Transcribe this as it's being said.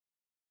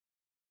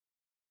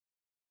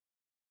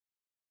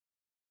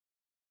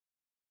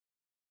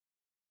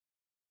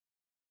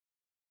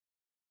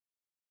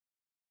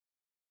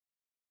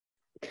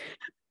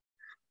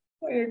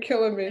Oh, you're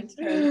killing me.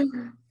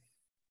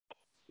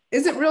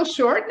 Is it real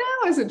short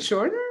now? Is it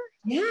shorter?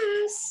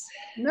 Yes.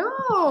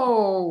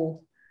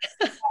 No.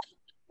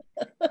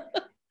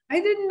 I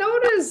didn't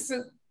notice.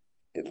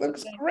 It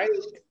looks great.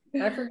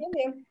 I forgive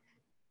you.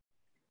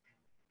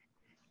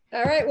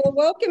 All right. Well,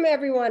 welcome,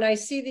 everyone. I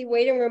see the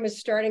waiting room is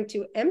starting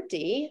to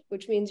empty,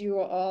 which means you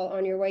are all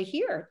on your way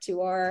here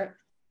to our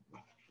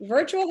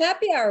virtual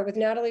happy hour with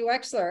Natalie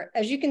Wexler.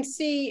 As you can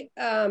see,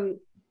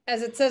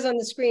 as it says on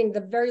the screen,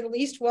 the very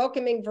least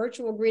welcoming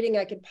virtual greeting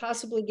I could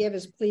possibly give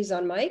is please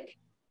on mic.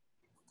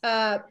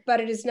 But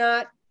it is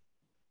not,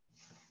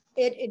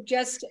 it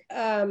just,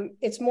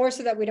 it's more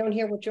so that we don't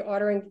hear what you're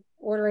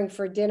ordering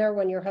for dinner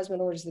when your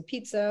husband orders the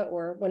pizza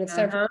or when it's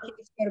time for the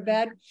kids to go to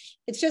bed.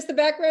 It's just the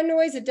background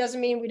noise. It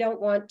doesn't mean we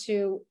don't want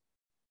to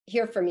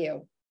hear from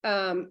you.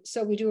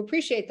 So we do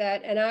appreciate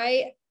that. And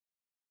I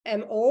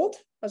am old.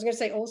 I was going to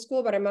say old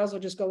school, but I might as well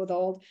just go with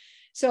old.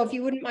 So if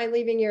you wouldn't mind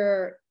leaving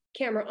your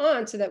camera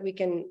on so that we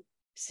can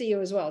see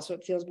you as well, so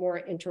it feels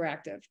more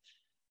interactive.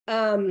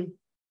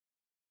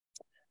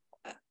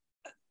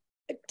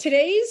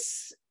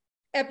 Today's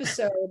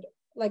episode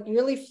like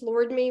really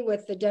floored me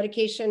with the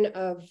dedication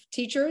of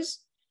teachers,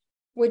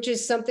 which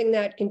is something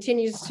that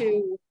continues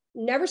to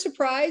never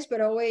surprise, but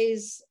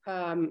always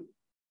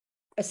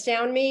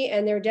astound me.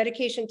 And their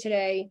dedication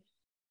today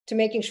to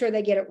making sure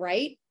they get it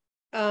right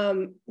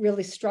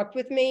really struck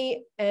with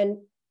me. And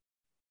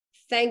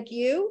thank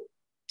you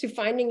to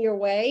finding your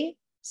way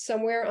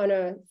somewhere on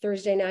a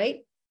Thursday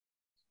night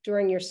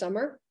during your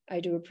summer. I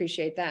do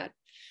appreciate that.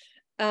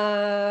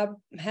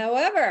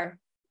 However,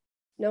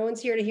 no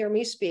one's here to hear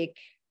me speak.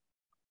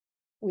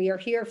 We are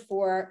here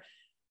for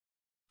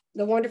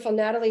the wonderful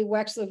Natalie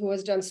Wexler, who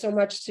has done so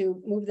much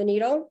to move the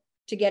needle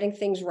to getting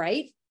things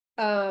right.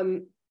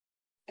 Natalie,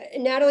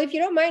 if you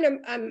don't mind,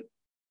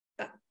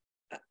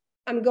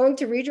 I'm going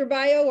to read your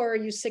bio, or are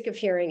you sick of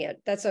hearing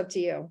it? That's up to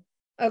you.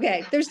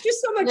 Okay, there's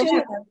just so much in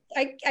there.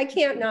 I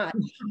can't not.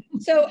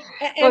 So,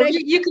 well,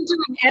 you can do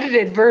an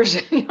edited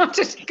version. You don't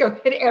have to go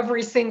hit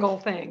every single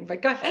thing,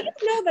 but go ahead. I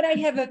don't know that I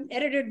have an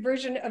edited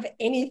version of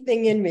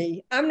anything in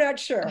me. I'm not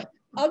sure.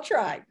 I'll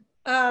try.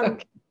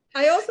 Okay.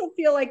 I also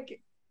feel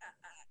like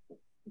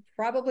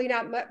probably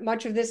not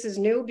much of this is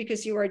new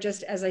because you are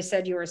just, as I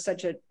said, you are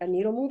such a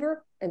needle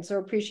mover and so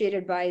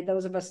appreciated by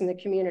those of us in the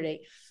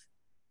community.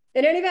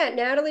 In any event,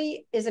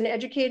 Natalie is an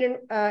education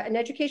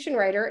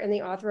writer and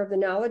the author of The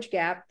Knowledge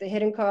Gap, The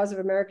Hidden Cause of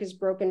America's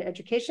Broken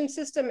Education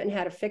System and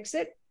How to Fix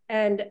It.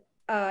 And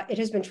it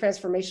has been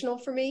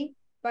transformational for me,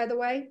 by the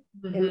way,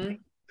 in my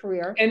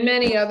career. And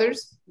many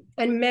others.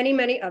 And many,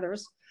 many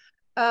others.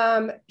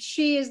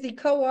 She is the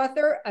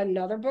co-author,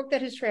 another book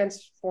that has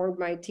transformed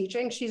my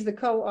teaching. She's the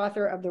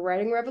co-author of The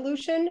Writing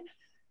Revolution,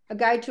 A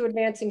Guide to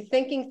Advancing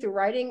Thinking Through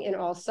Writing in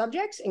All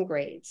Subjects and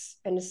Grades,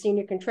 and a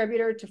senior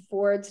contributor to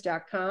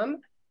Fords.com.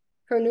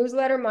 Her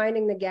newsletter,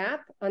 Minding the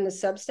Gap, on the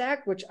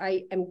Substack, which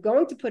I am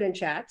going to put in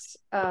chats,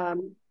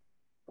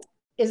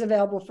 is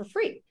available for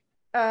free.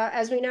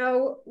 As we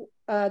know,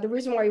 the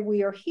reason why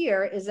we are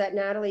here is that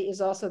Natalie is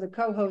also the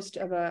co-host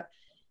of a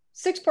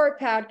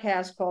 6-part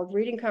podcast called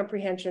Reading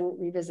Comprehension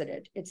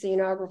Revisited. It's the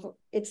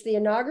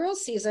inaugural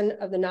season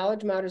of the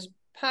Knowledge Matters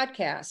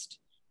podcast,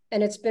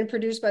 and it's been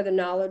produced by the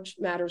Knowledge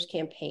Matters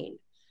campaign.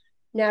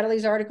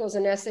 Natalie's articles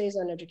and essays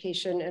on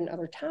education and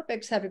other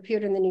topics have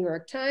appeared in the New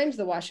York Times,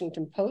 the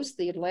Washington Post,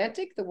 the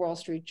Atlantic, the Wall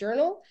Street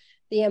Journal,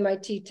 the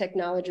MIT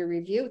Technology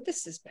Review.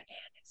 This is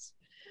bananas.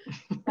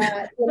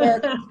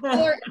 And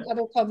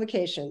other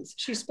publications.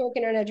 She's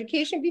spoken on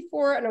education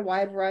before in a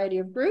wide variety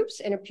of groups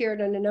and appeared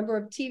on a number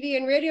of TV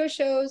and radio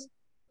shows,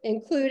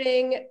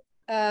 including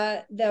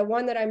the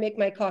one that I make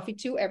my coffee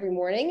to every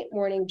morning,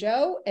 Morning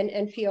Joe, and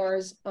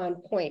NPR's On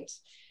Point.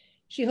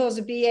 She holds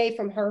a BA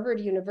from Harvard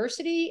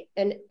University,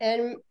 an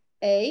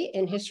MA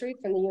in history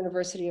from the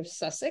University of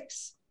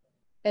Sussex,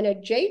 and a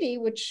JD,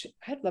 which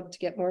I'd love to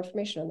get more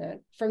information on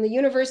that, from the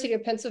University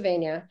of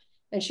Pennsylvania.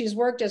 And she's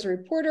worked as a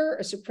reporter,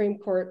 a Supreme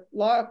Court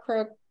law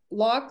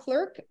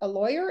clerk, a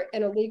lawyer,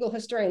 and a legal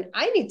historian.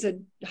 I need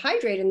to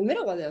hydrate in the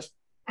middle of this.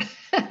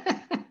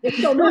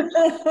 It's so much.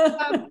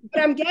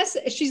 But I'm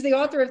guessing she's the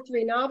author of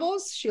 3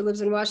 novels. She lives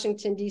in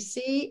Washington,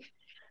 D.C.,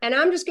 and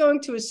I'm just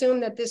going to assume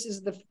that this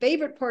is the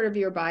favorite part of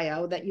your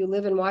bio, that you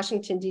live in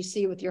Washington,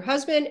 D.C. with your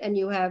husband and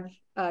you have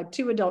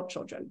 2 adult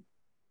children.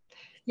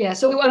 Yeah,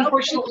 so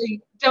unfortunately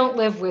don't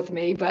live with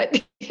me,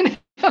 but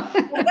well,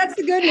 that's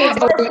the good news.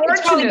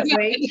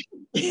 Unfortunately.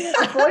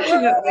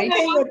 Unfortunately.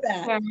 With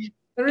that.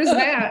 There is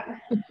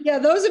that. Yeah,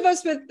 those of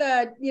us with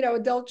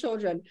adult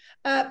children.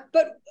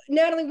 But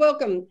Natalie,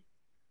 welcome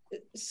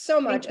so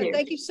much. And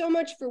thank you so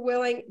much for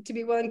willing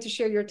to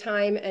share your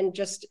time and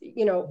just,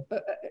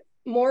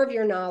 more of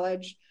your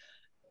knowledge.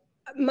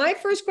 My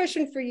first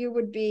question for you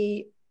would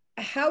be,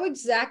 how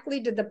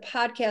exactly did the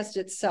podcast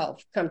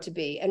itself come to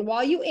be? And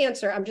while you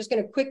answer, I'm just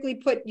going to quickly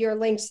put your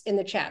links in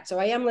the chat. So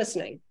I am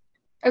listening.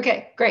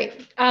 Okay,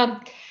 great.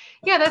 Yeah,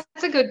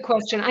 that's a good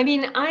question. I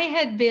mean,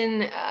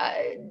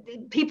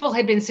 people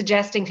had been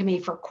suggesting to me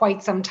for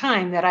quite some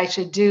time that I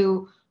should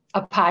do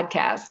a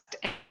podcast.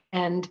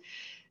 And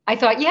I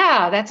thought,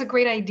 yeah, that's a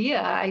great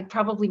idea. I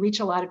probably reach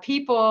a lot of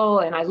people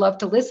and I love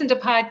to listen to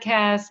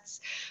podcasts,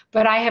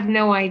 but I have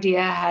no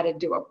idea how to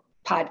do a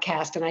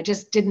podcast. And I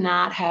just did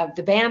not have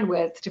the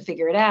bandwidth to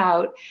figure it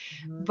out.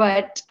 Mhm.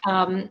 But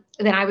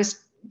then I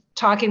was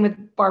talking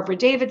with Barbara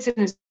Davidson,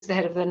 who's the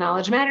head of the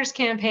Knowledge Matters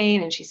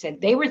campaign. And she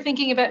said they were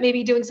thinking about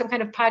maybe doing some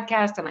kind of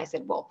podcast. And I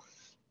said, well,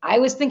 I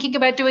was thinking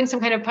about doing some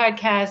kind of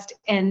podcast.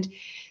 And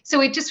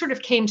so it just sort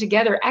of came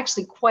together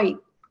actually quite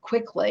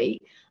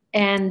quickly.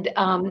 And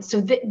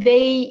so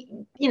they,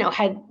 you know,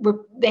 had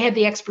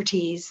the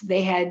expertise.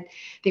 They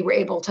were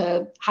able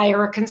to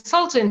hire a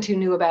consultant who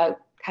knew about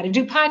how to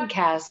do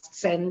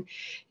podcasts, and,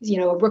 you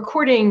know, a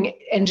recording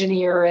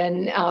engineer,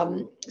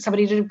 and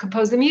somebody to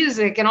compose the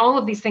music, and all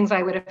of these things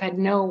I would have had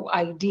no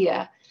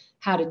idea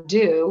how to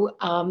do.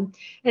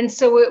 And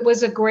so it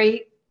was a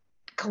great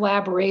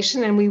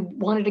collaboration, and we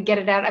wanted to get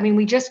it out. I mean,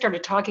 we just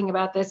started talking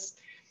about this,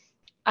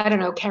 I don't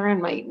know,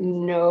 Karen might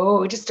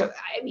know, just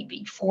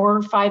maybe 4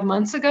 or 5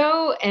 months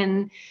ago.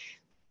 And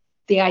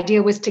the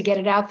idea was to get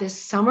it out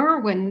this summer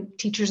when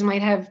teachers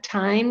might have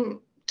time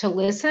to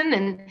listen.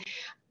 And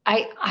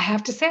I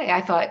have to say,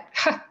 I thought,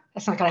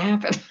 that's not going to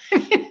happen.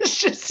 It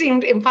just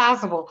seemed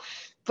impossible.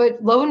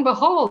 But lo and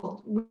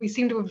behold, we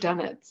seem to have done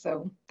it.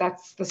 So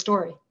that's the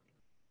story.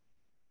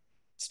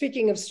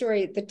 Speaking of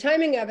story, the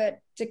timing of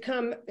it to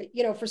come,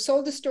 you know, for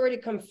Sold a Story to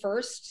come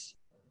first,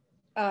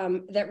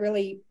 that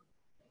really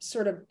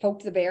sort of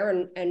poked the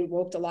bear and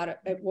woke a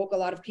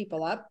lot of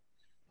people up.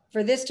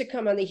 For this to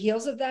come on the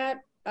heels of that,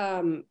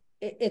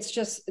 it's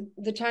just,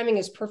 the timing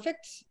is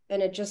perfect,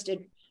 and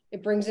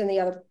it brings in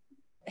the other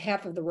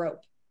half of the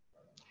rope.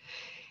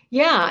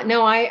 Yeah,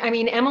 no, I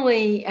mean,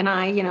 Emily and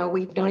I, you know,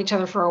 we've known each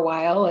other for a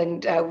while,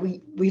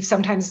 and we've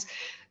sometimes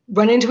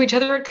run into each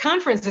other at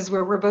conferences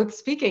where we're both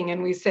speaking,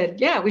 and we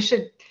said, yeah, we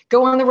should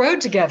go on the road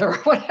together or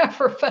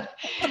whatever. But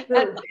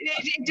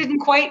it didn't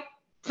quite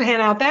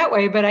pan out that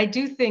way. But I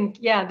do think,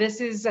 yeah,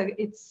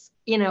 it's,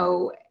 you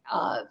know,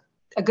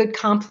 a good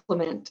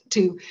complement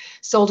to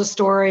Sold a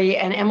Story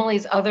and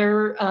Emily's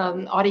other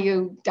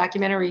audio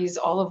documentaries,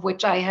 all of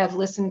which I have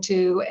listened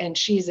to, and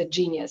she's a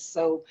genius.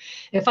 So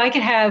if I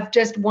could have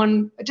just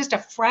a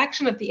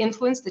fraction of the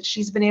influence that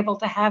she's been able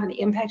to have and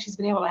the impact she's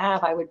been able to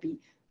have, I would be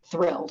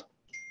thrilled.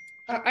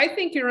 I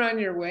think you're on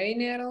your way,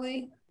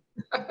 Natalie.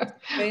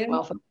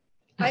 Well,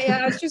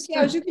 I was just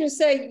going to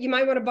say, you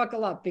might want to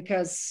buckle up,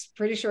 because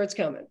pretty sure it's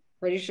coming.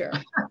 Pretty sure.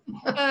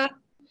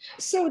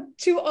 So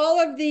to all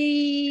of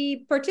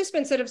the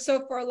participants that have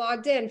so far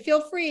logged in,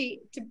 feel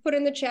free to put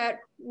in the chat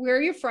where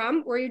you're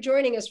from, where you're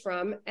joining us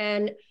from.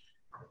 And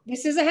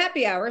this is a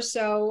happy hour.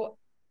 So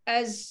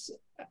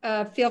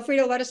feel free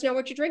to let us know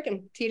what you're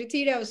drinking.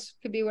 Tito's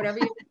could be whatever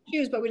you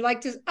choose, but we'd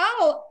like to,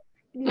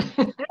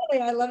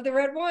 Natalie, I love the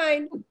red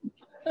wine.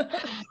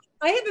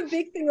 I have a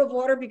big thing of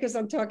water because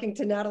I'm talking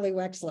to Natalie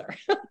Wexler.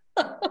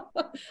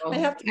 I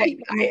have to keep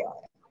I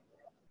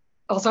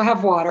also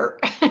have water.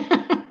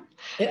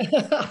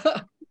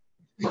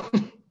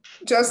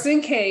 Just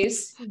in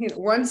case, you know,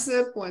 one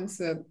sip.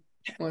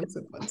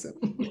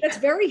 That's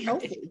very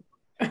healthy.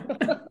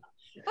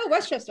 Oh,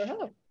 Westchester,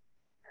 hello.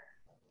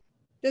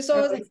 This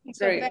always happens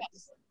so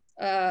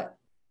fast.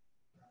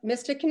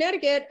 Mr.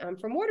 Connecticut, I'm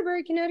from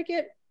Waterbury,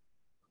 Connecticut.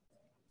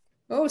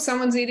 Oh,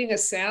 someone's eating a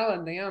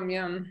salad. Yum,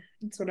 yum.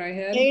 That's what I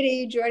had.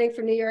 Katie joining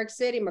from New York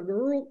City, my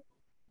girl.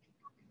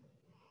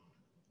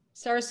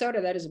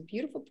 Sarasota, that is a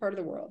beautiful part of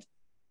the world.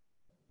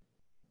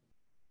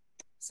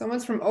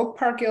 Someone's from Oak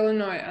Park,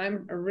 Illinois.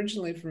 I'm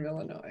originally from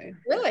Illinois.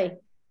 Really?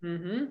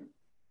 Mm-hmm.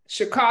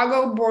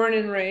 Chicago, born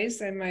and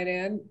raised, I might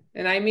add.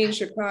 And I mean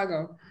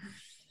Chicago.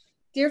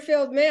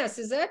 Deerfield, Mass.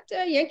 Is that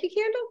Yankee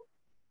Candle?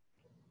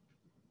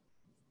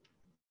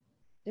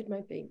 It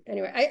might be.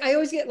 Anyway, I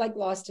always get like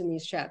lost in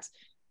these chats.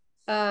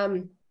 All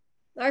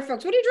right,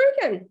 folks, what are you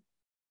drinking?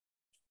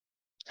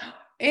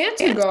 And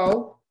to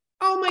go.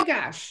 Oh my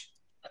gosh.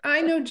 I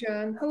know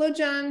John. Hello,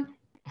 John.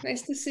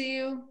 Nice to see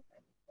you.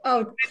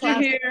 Oh,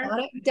 classic.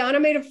 Donna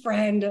made a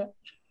friend.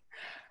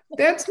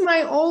 That's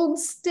my old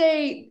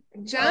state.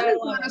 John is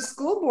on a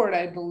school board,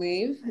 I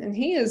believe, and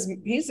he's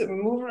a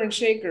mover and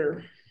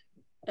shaker.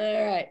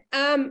 All right.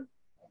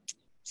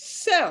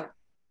 So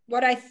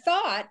what I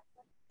thought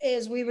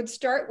is we would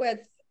start with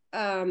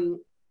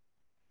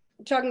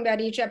talking about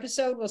each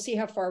episode. We'll see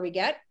how far we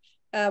get.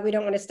 We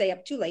don't want to stay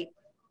up too late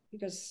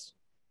because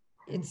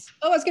it's,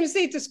 I was going to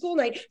say it's a school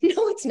night.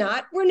 No, it's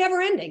not. We're never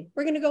ending.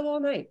 We're going to go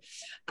all night.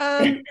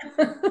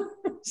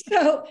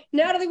 So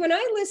Natalie, when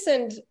I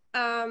listened,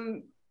 I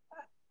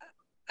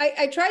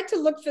tried to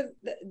look for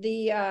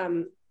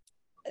the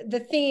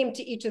theme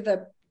to each of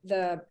the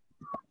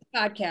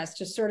podcasts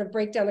to sort of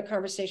break down the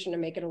conversation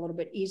and make it a little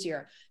bit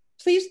easier.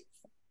 Please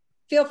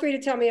feel free to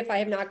tell me if I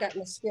have not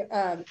gotten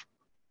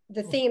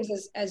the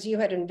themes as you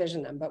had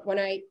envisioned them. But when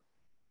I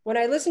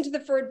listened to the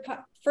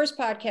first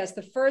podcast,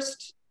 the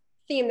first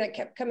theme that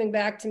kept coming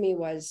back to me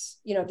was,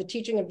 you know, the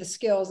teaching of the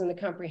skills and the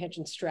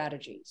comprehension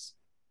strategies.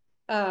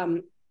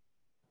 Can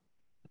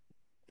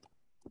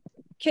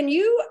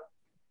you,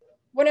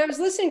 when I was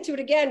listening to it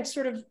again,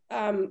 sort of,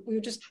 we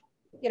were just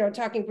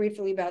talking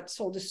briefly about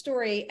Sold a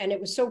Story, and it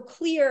was so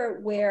clear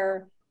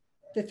where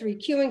the 3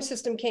 cueing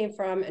system came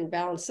from and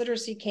balanced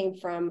literacy came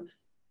from.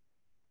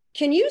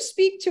 Can you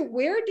speak to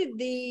where did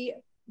the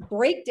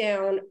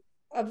breakdown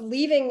of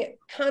leaving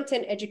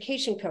content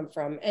education come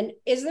from? And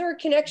is there a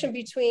connection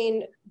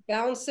between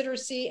balanced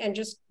literacy and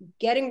just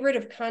getting rid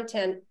of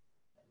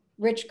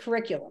content-rich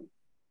curriculum?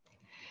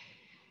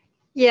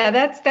 Yeah,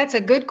 that's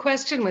a good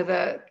question with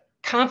a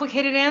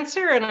complicated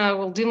answer, and I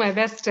will do my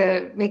best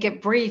to make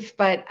it brief.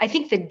 But I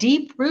think the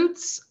deep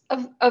roots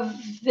of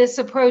this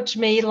approach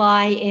may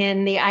lie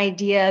in the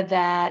idea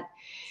that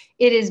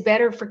it is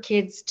better for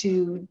kids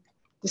to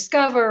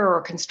discover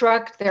or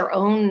construct their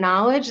own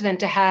knowledge than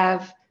to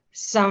have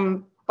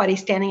somebody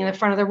standing in the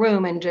front of the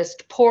room and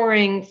just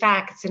pouring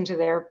facts into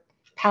their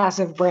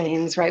passive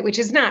brains, right? Which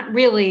is not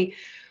really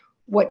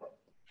what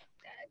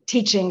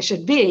teaching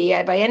should be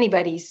by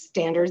anybody's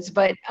standards.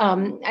 But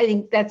I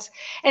think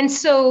and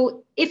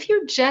so if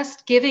you're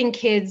just giving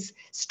kids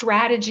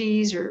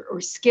strategies or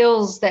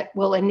skills that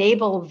will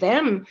enable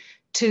them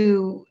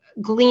to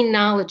glean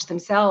knowledge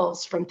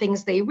themselves from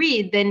things they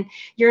read, then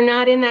you're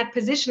not in that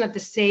position of the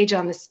sage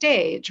on the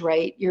stage,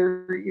 right?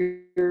 You're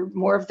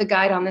more of the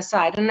guide on the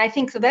side. And I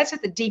think so that's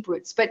at the deep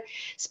roots. But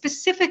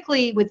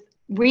specifically with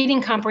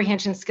reading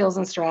comprehension skills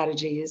and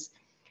strategies,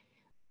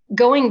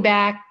 going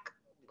back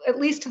at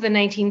least to the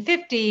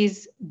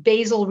 1950s,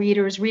 basal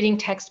readers reading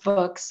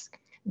textbooks,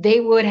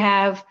 they would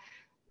have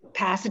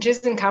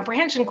passages and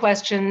comprehension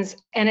questions.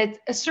 And at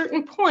a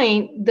certain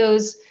point,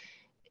 those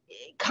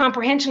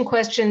comprehension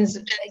questions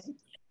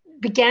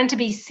began to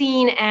be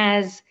seen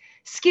as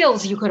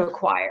skills you could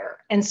acquire.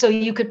 And so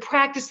you could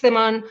practice them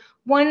on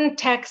one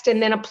text and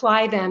then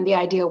apply them. The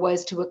idea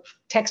was to a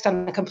text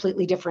on a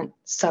completely different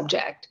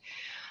subject.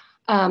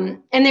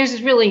 And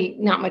there's really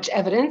not much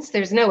evidence.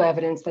 There's no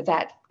evidence that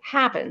that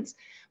happens.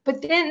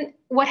 But then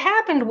what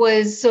happened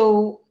was,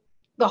 so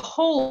the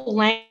whole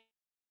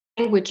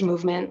language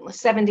movement,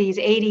 70s,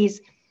 80s,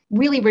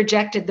 really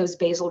rejected those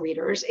basal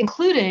readers,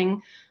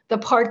 including the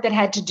part that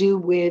had to do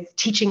with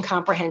teaching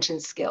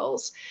comprehension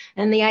skills.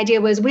 And the idea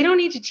was, we don't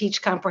need to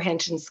teach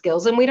comprehension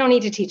skills, and we don't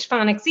need to teach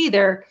phonics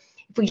either.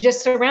 If we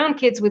just surround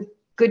kids with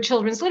good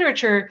children's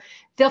literature,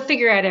 they'll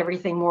figure out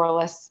everything more or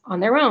less on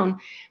their own.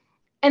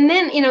 And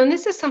then, and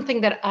this is something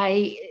that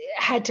I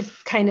had to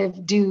kind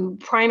of do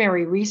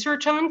primary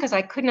research on, because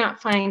I could not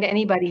find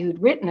anybody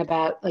who'd written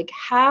about, like,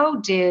 how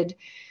did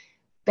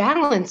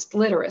balanced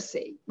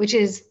literacy, which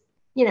is,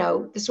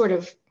 the sort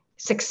of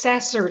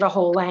successor to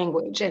whole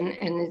language, and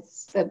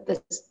it's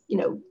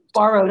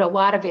borrowed a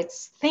lot of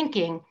its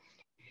thinking.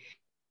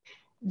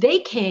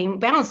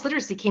 Balanced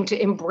literacy came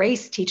to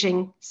embrace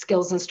teaching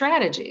skills and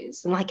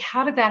strategies. And like,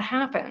 how did that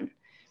happen?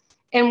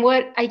 And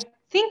what I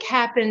think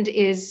happened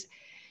is,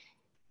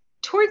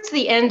 towards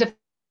the end of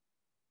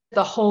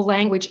the whole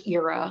language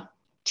era,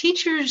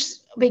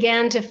 teachers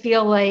began to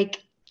feel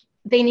like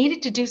they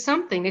needed to do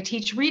something to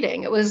teach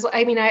reading. It was,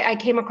 I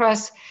came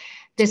across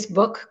this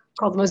book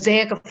called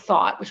Mosaic of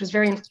Thought, which was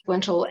very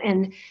influential.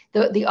 And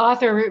the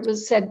author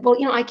said, well,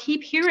 I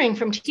keep hearing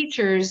from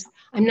teachers,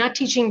 I'm not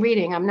teaching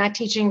reading, I'm not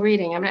teaching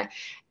reading, I'm not.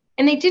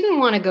 And they didn't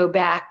want to go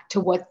back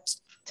to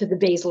the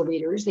basal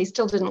readers. They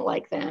still didn't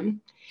like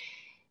them.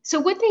 So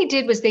what they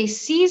did was they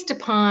seized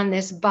upon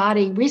this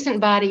recent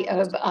body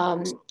of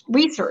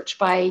research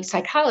by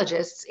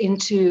psychologists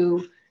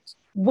into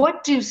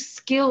what do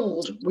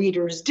skilled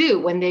readers do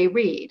when they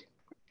read.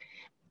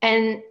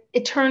 And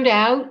it turned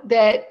out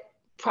that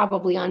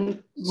probably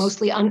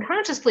mostly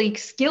unconsciously,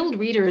 skilled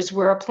readers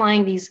were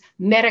applying these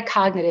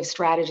metacognitive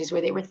strategies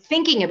where they were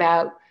thinking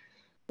about,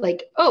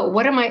 like, oh,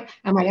 am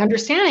I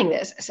understanding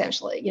this,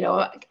 essentially?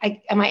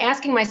 Am I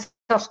asking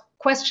myself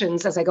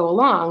questions as I go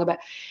along about,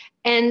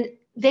 and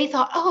they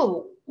thought,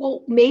 oh,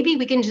 well, maybe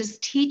we can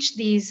just teach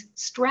these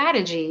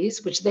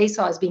strategies, which they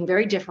saw as being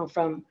very different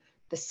from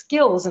the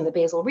skills in the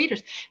basal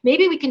readers.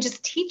 Maybe we can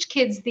just teach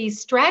kids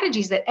these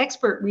strategies that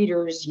expert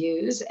readers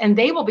use, and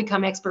they will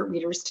become expert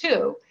readers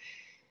too.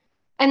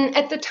 And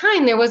at the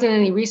time, there wasn't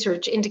any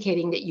research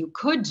indicating that you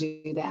could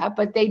do that,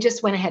 but they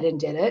just went ahead and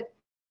did it.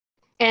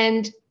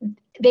 And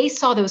they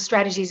saw those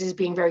strategies as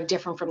being very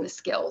different from the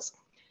skills.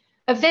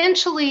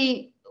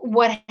 Eventually,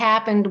 what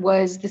happened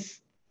was this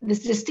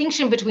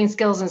distinction between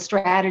skills and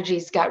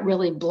strategies got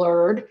really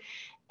blurred,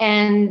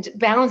 and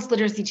balanced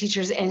literacy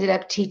teachers ended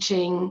up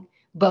teaching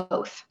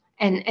both,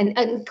 and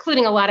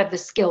including a lot of the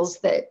skills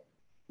that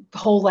the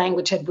whole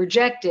language had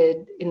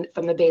rejected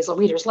from the basal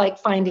readers, like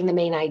finding the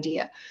main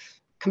idea,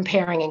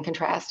 comparing and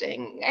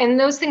contrasting. And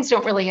those things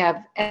don't really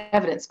have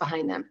evidence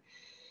behind them.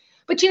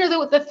 But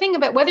the thing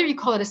about whether you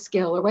call it a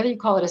skill or whether you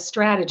call it a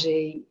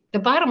strategy, the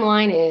bottom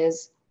line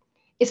is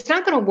it's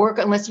not going to work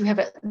unless you have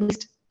at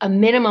least a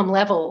minimum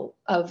level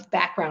of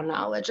background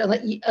knowledge,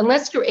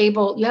 unless you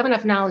have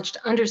enough knowledge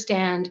to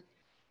understand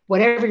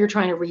whatever you're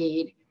trying to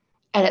read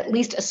at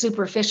least a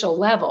superficial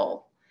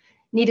level.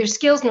 Neither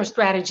skills nor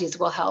strategies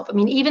will help.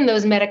 Even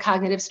those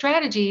metacognitive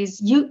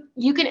strategies,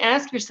 you can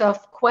ask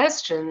yourself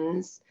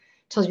questions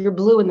till you're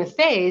blue in the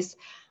face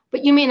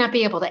but you may not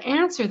be able to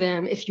answer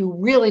them if you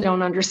really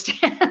don't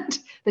understand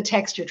the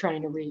text you're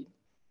trying to read.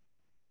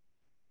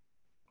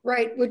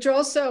 Right, which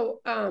also,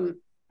 for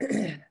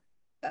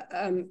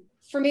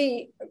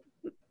me,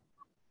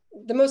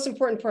 the most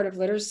important part of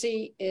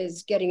literacy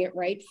is getting it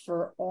right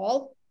for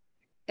all.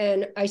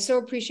 And I so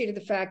appreciated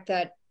the fact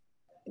that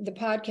the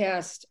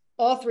podcast,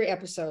 all 3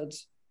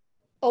 episodes,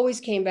 always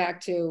came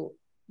back to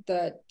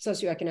the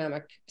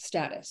socioeconomic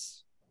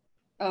status.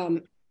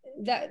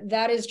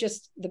 That is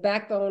just the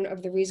backbone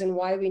of the reason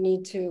why we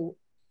need to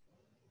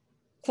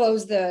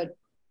close the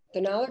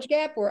knowledge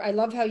gap, or I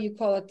love how you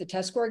call it the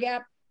test score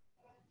gap.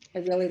 I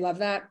really love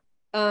that.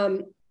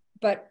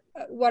 But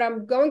what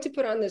I'm going to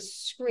put on the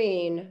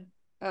screen,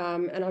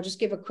 and I'll just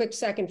give a quick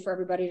second for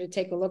everybody to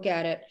take a look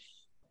at it.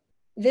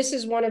 This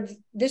is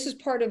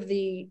part of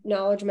the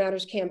Knowledge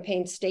Matters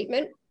campaign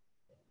statement.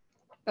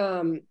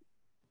 And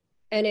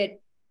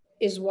it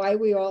is why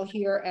we all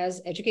here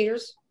as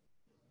educators,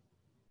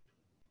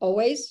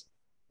 always.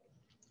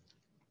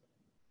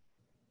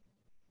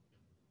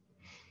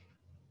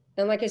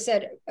 And like I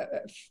said,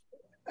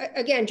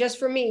 again, just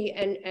for me,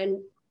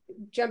 and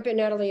jump in,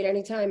 Natalie, at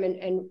any time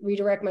and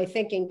redirect my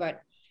thinking,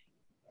 but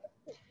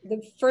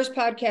the first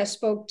podcast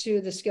spoke to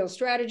the skill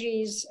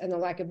strategies and the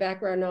lack of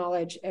background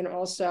knowledge, and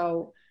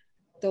also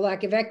the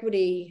lack of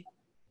equity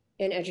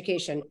in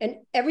education. And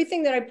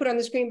everything that I put on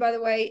the screen, by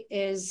the way,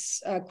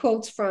 is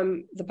quotes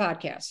from the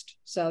podcast.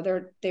 So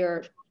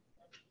they're,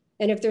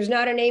 and if there's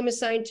not a name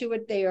assigned to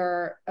it, they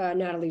are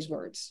Natalie's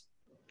words.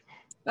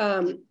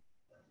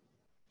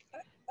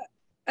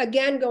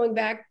 Again, going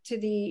back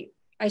to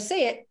I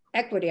say it,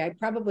 equity. I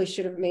probably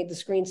should have made the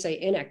screen say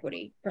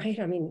inequity, right?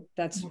 I mean,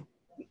 that's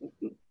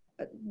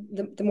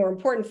the more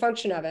important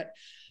function of it.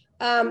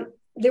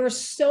 There were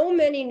so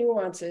many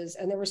nuances,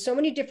 and there were so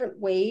many different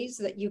ways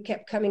that you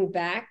kept coming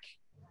back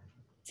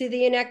to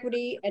the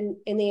inequity, and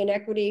in the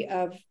inequity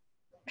of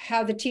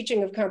how the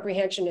teaching of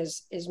comprehension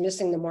is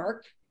missing the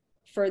mark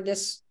for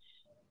this,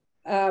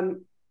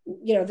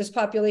 this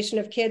population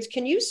of kids.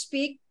 Can you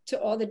speak to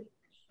all the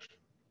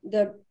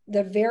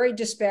very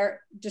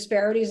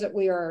disparities that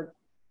we are,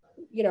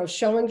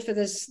 showing for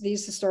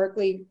these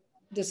historically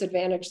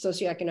disadvantaged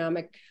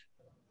socioeconomic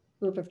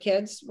group of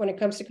kids when it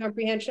comes to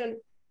comprehension?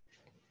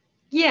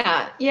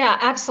 Yeah,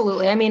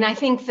 absolutely. I mean, I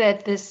think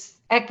that this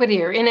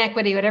equity or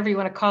inequity, whatever you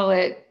want to call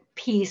it,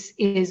 piece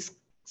is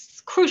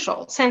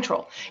crucial,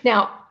 central.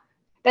 Now,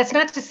 that's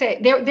not to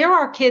say there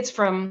are kids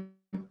from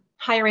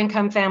higher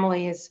income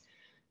families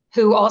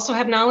who also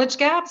have knowledge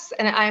gaps.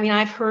 And I mean,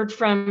 I've heard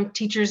from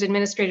teachers,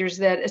 administrators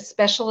that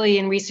especially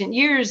in recent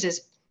years,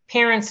 as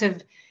parents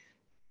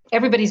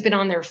everybody's been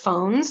on their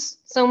phones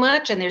so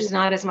much, and there's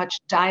not as much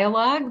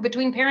dialogue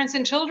between parents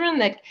and children,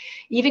 that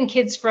even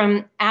kids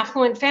from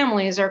affluent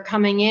families are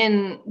coming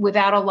in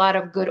without a lot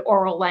of good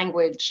oral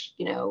language,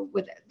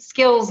 with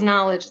skills,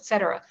 knowledge, et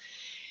cetera.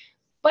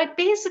 But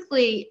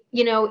basically,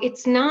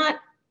 it's not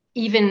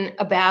even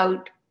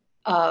about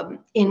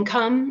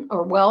income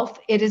or wealth.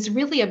 It is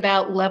really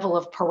about level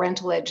of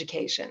parental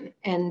education.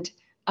 And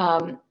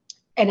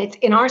it's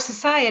in our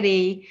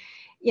society,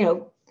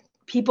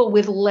 people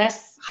with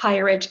less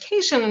higher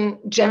education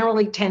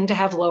generally tend to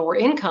have lower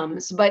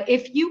incomes. But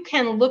if you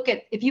can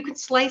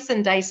slice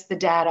and dice the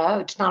data,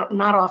 which is not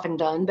often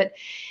done, but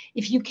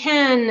if you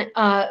can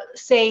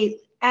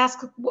ask,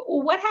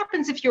 what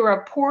happens if you're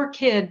a poor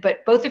kid,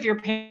 but both of your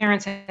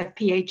parents have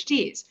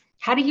PhDs?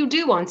 How do you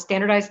do on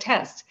standardized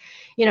tests?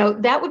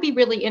 That would be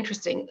really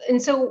interesting. And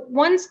so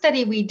one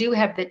study we do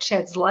have that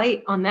sheds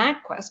light on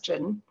that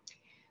question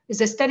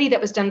is a study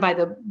that was done by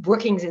the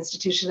Brookings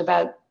Institution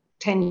about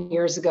 10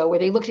 years ago, where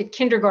they looked at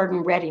kindergarten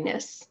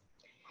readiness.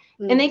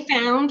 And they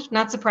found,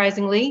 not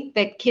surprisingly,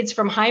 that kids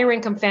from higher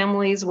income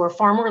families were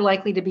far more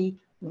likely to be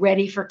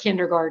ready for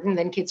kindergarten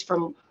than kids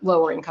from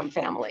lower income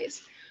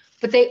families.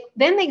 But they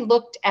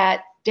looked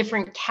at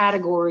different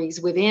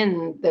categories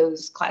within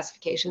those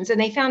classifications,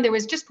 and they found there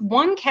was just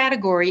one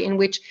category in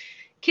which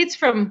kids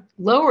from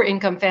lower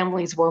income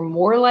families were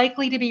more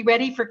likely to be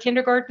ready for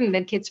kindergarten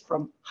than kids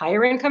from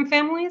higher income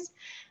families.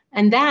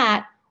 And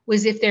that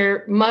was if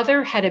their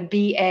mother had a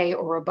BA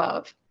or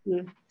above.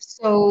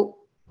 So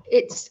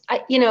it's,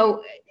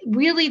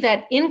 really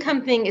that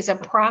income thing is a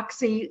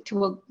proxy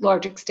to a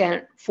large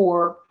extent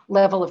for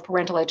level of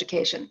parental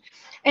education.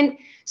 And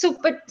so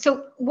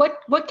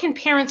what can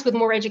parents with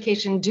more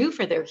education do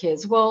for their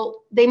kids?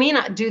 Well, they may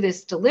not do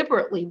this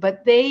deliberately,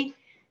 but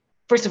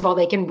first of all,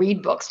 they can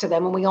read books to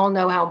them, and we all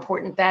know how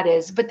important that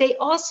is. But they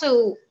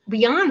also,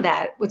 beyond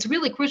that, what's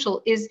really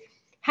crucial is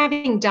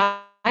having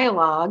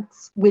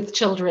dialogues with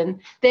children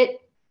that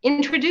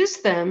introduce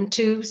them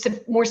to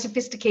more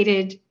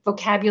sophisticated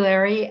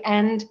vocabulary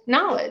and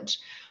knowledge,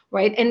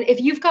 right? And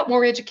if you've got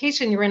more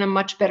education, you're in a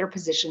much better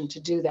position to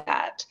do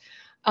that.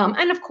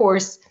 And of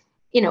course,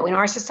 in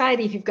our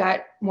society, if you've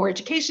got more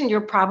education,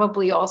 you're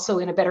probably also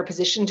in a better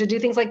position to do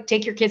things like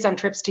take your kids on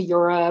trips to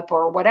Europe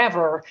or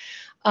whatever,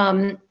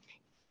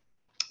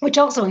 which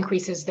also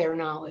increases their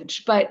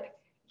knowledge. But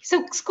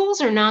so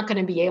schools are not going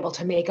to be able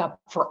to make up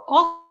for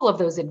all of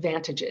those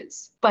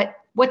advantages. But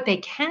what they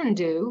can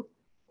do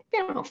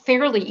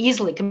fairly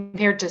easily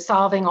compared to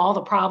solving all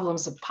the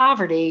problems of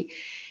poverty,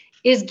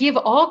 is give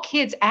all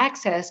kids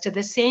access to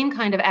the same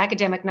kind of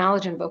academic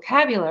knowledge and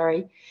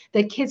vocabulary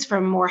that kids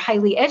from more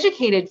highly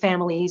educated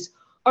families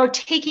are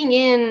taking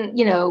in,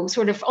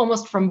 sort of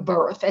almost from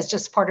birth as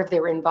just part of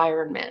their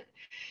environment.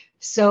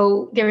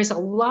 So there is a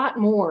lot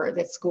more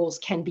that schools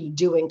can be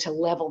doing to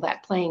level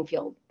that playing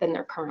field than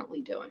they're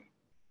currently doing.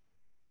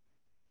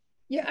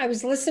 Yeah, I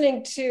was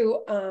listening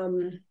to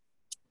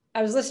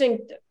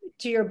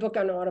your book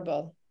on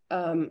Audible.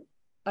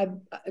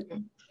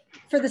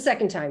 For the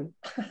second time.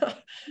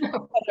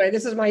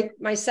 This is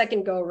my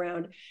second go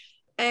around.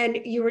 And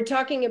you were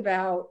talking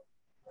about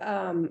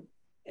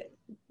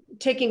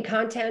taking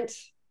content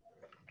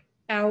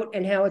out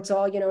and how it's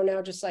all,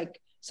 now just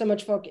like so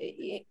much focus,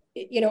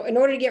 in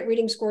order to get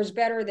reading scores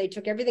better, they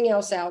took everything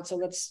else out. So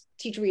let's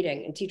teach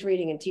reading and teach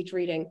reading and teach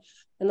reading,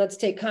 and let's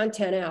take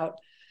content out.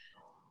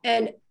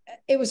 And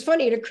it was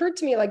funny. It occurred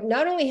to me, like,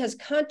 not only has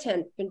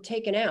content been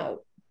taken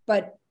out,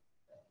 but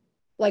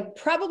like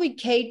probably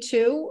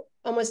K2,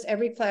 almost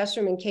every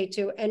classroom in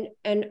K2.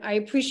 And I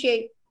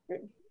appreciate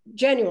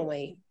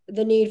genuinely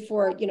the need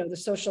for, the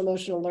social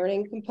emotional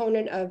learning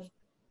component of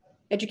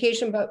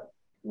education, but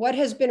what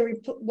has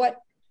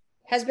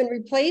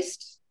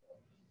replaced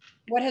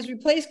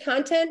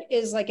content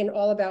is like an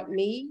all about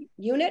me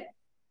unit.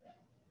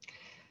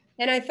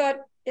 And I thought,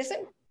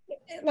 isn't,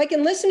 like,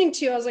 in listening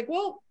to you, I was like,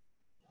 well,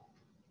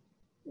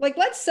 like,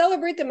 let's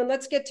celebrate them and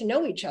let's get to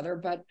know each other.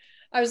 But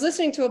I was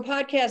listening to a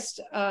podcast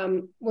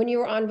when you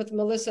were on with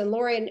Melissa and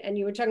Lori, and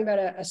you were talking about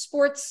a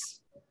sports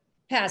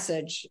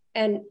passage.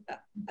 And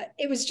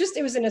it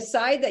was an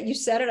aside that you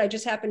said it. I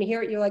just happened to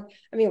hear it. You're like,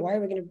 why are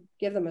we going to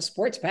give them a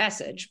sports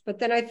passage? But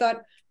then I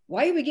thought,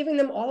 why are we giving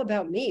them all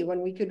about me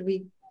when we could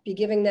be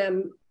giving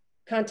them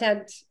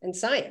content and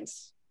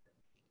science?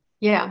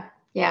 Yeah.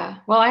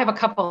 Well, I have a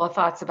couple of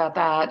thoughts about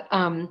that.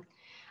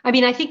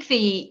 I think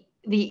the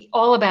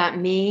all about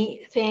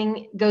me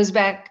thing goes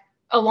back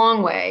a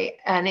long way,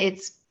 and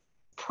it's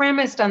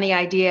premised on the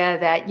idea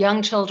that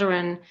young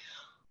children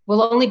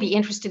will only be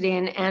interested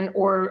in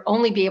or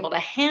only be able to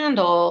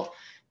handle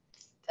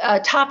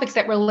topics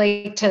that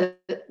relate to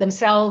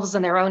themselves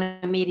and their own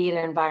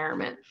immediate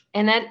environment.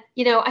 And that,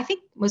 I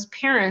think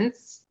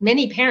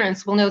many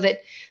parents will know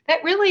that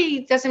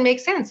really doesn't make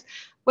sense.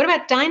 What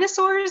about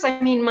dinosaurs?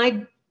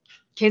 My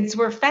kids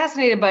were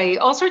fascinated by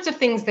all sorts of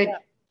things that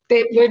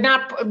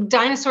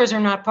dinosaurs are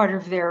not part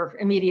of their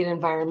immediate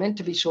environment,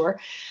 to be sure.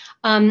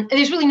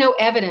 There's really no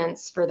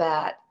evidence for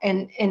that.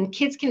 And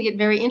kids can get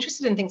very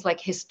interested in things like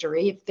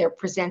history if they're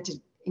presented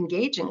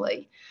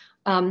engagingly.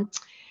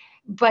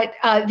 But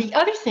the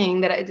other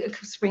thing that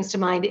springs to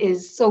mind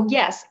is, so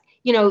yes,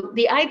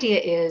 the idea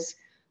is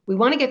we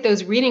want to get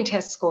those reading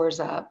test scores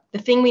up. The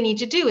thing we need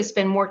to do is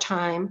spend more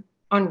time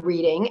on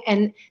reading,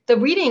 and the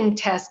reading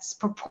tests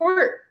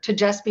purport to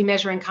just be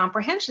measuring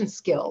comprehension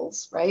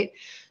skills, right?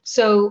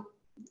 So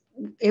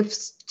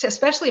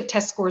especially if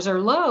test scores are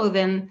low,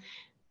 then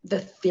the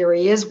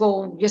theory is,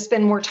 well, you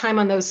spend more time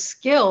on those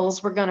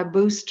skills, we're going to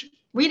boost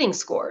reading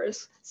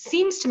scores.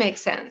 Seems to make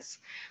sense.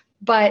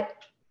 But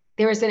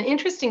there is an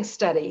interesting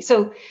study.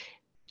 So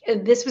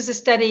this was a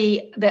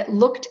study that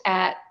looked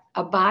at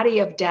a body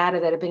of data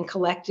that had been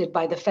collected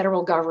by the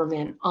federal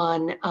government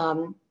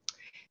on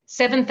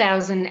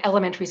 7,000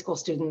 elementary school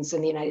students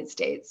in the United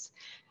States.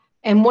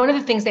 And one of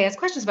the things they asked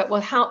questions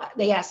about,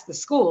 they asked the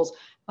schools,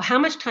 well, how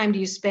much time do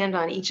you spend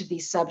on each of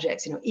these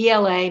subjects?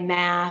 ELA,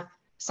 math,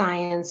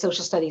 science,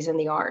 social studies, and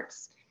the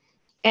arts.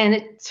 And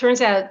it turns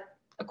out,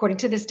 according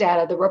to this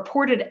data, the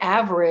reported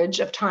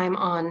average of time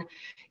on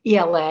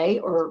ELA,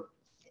 or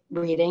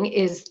reading,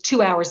 is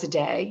 2 hours a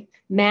day.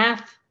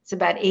 Math, it's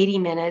about 80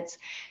 minutes.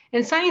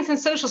 And science and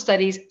social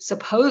studies,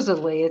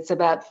 supposedly, it's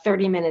about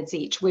 30 minutes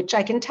each, which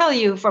I can tell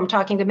you from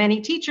talking to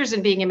many teachers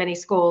and being in many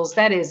schools,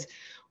 that is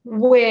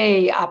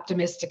way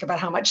optimistic about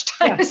how much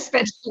time is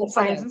spent in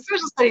science and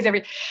social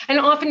studies and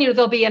often,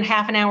 there'll be a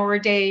half an hour a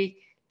day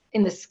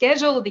in the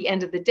schedule at the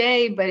end of the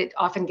day, but it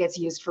often gets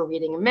used for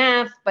reading and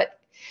math. But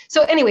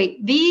so anyway,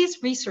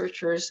 these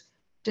researchers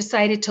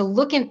decided to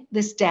look at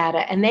this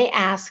data, and they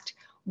asked,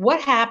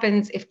 what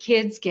happens if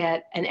kids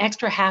get an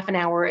extra half an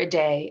hour a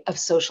day of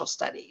social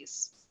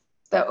studies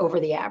over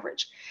the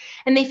average?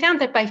 And they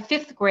found that by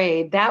 5th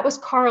grade, that was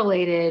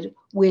correlated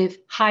with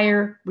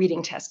higher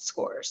reading test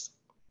scores.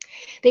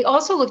 They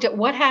also looked at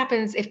what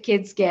happens if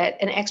kids get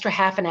an extra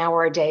half an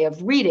hour a day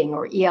of reading,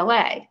 or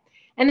ELA.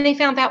 And they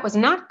found that was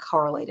not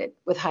correlated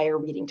with higher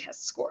reading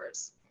test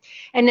scores.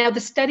 And now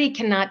the study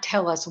cannot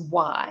tell us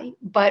why,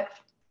 but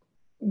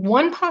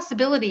one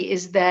possibility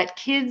is that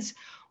kids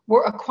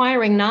were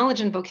acquiring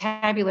knowledge and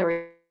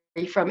vocabulary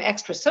from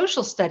extra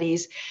social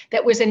studies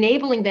that was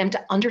enabling them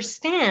to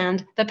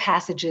understand the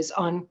passages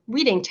on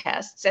reading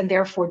tests and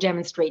therefore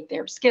demonstrate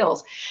their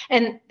skills.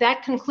 And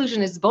that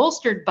conclusion is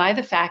bolstered by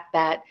the fact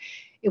that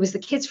it was the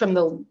kids from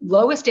the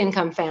lowest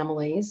income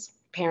families,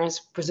 parents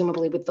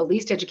presumably with the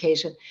least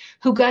education,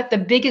 who got the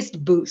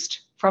biggest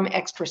boost from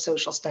extra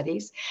social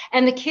studies.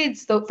 And the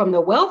kids from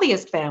the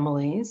wealthiest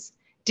families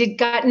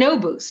got no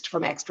boost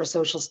from extra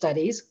social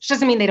studies, which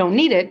doesn't mean they don't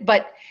need it,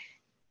 but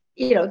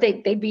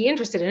they'd be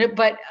interested in it,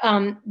 but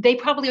they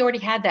probably already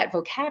had that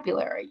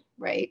vocabulary,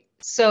 right?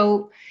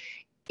 So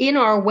in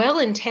our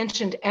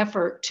well-intentioned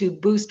effort to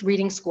boost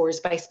reading scores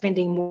by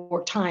spending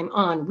more time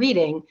on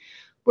reading,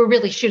 we're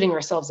really shooting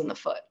ourselves in the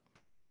foot.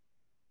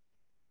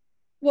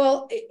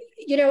 Well,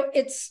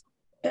 it's,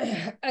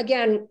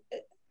 again,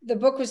 the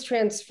book was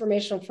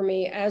transformational for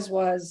me, as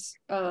was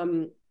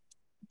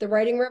the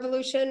writing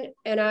revolution.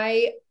 And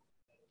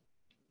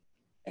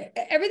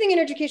everything in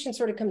education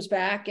sort of comes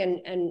back,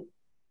 and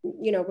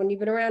when you've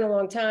been around a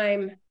long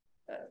time,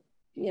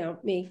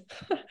 me,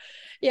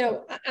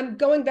 I'm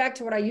going back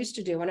to what I used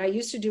to do. And I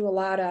used to do a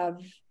lot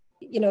of,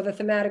 the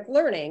thematic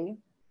learning.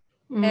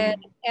 Mm.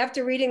 And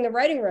after reading the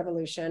writing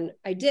revolution,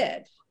 I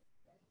did.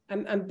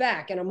 I'm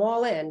back and I'm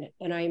all in,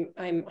 and I'm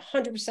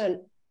 100%,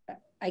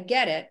 I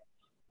get it.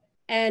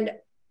 And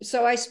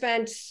so I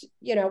spent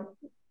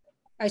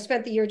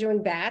the year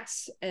doing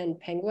bats and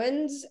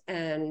penguins,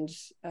 and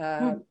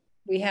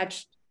we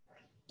hatched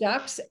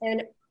ducks.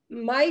 And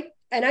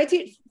I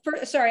teach,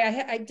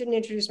 I didn't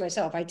introduce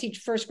myself. I teach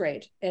first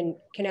grade in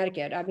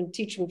Connecticut. I've been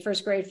teaching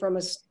first grade for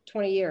almost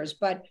 20 years,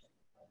 but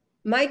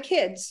my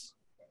kids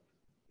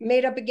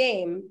made up a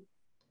game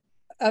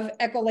of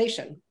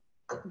echolation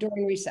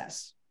during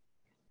recess.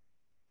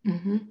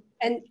 Mm-hmm.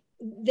 And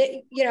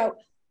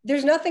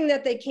there's nothing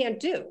that they can't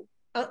do,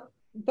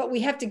 but we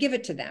have to give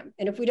it to them.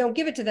 And if we don't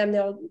give it to them,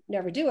 they'll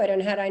never do it. And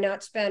had I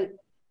not spent,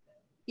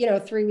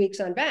 3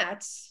 weeks on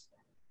bats,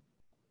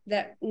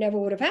 that never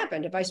would have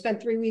happened. If I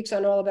spent 3 weeks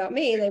on All About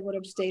Me, they would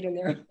have stayed in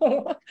their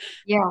home.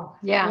 Yeah.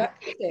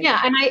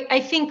 And I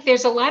think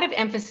there's a lot of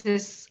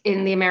emphasis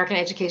in the American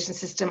education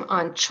system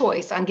on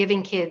choice, on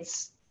giving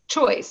kids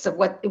choice of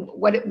what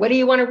do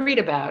you want to read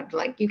about?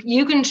 Like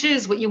you can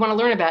choose what you want to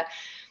learn about.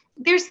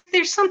 There's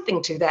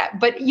something to that,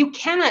 but you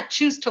cannot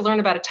choose to learn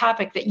about a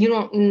topic that you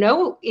don't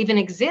know even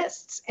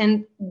exists.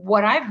 And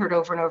what I've heard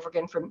over and over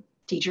again from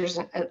teachers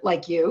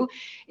like you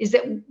is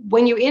that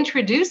when you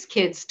introduce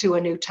kids to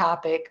a new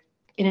topic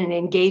in an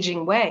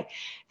engaging way,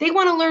 they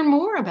want to learn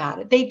more about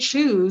it. They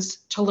choose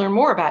to learn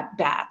more about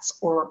bats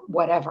or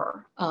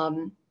whatever,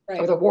 right.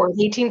 Or the War of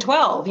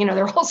 1812.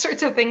 There are all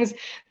sorts of things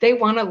they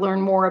want to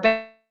learn more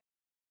about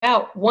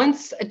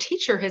once a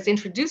teacher has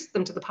introduced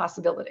them to the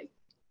possibility.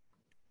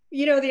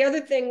 The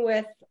other thing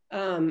with,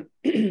 of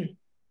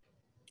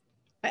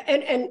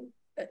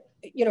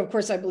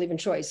course, I believe in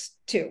choice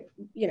too,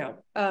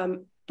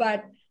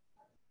 but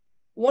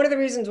one of the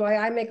reasons why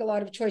I make a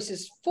lot of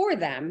choices for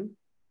them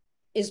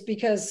is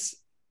because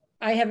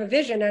I have a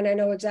vision and I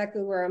know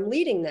exactly where I'm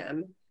leading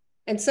them.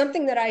 And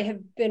something that I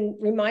have been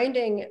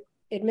reminding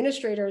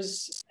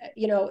administrators,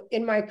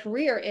 in my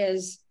career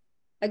is,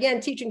 again,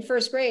 teaching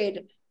first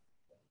grade,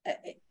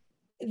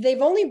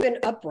 they've only been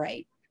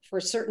upright for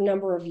a certain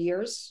number of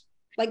years,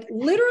 like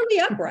literally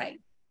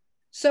upright.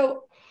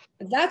 So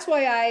that's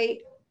why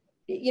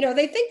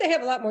they think they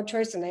have a lot more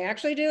choice than they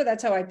actually do.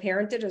 That's how I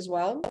parented as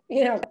well.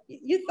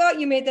 You thought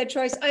you made that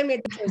choice. I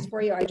made the choice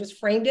for you. I just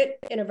framed it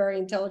in a very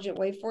intelligent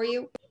way for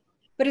you.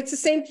 But it's the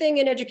same thing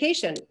in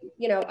education.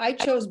 I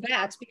chose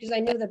bats because I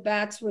knew that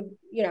bats would,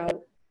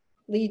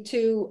 lead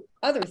to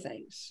other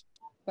things.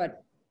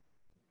 But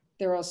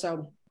they're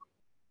also,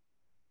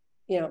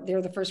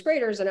 they're the first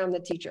graders and I'm the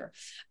teacher.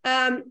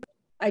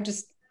 I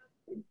just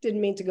didn't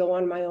mean to go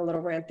on my own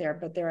little rant there,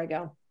 but there I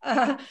go.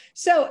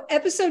 So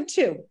episode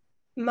 2,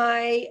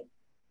 sorry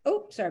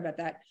about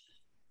that.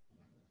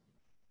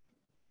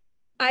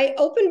 I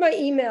opened my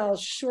email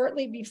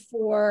shortly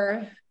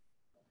before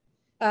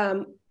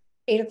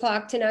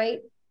 8:00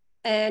 tonight.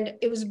 And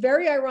it was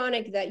very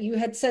ironic that you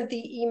had sent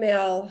the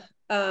email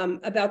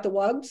about the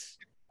WUGs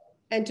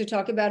and to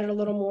talk about it a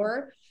little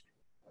more.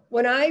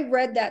 When I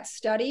read that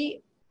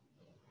study,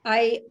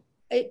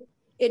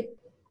 it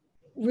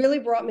really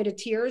brought me to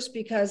tears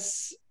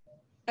because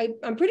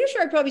I'm pretty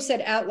sure I probably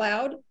said out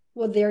loud,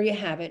 well, there you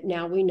have it.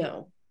 Now we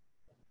know.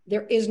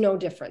 There is no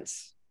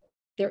difference.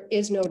 There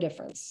is no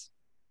difference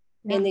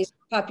in the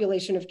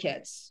population of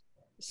kids.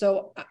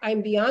 So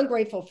I'm beyond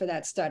grateful for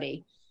that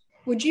study.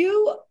 Would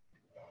you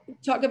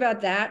talk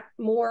about that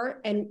more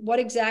and what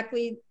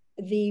exactly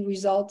the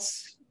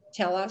results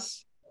tell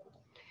us?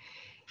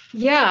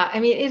 Yeah, I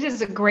mean, it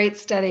is a great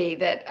study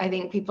that I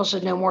think people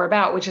should know more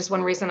about, which is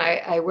one reason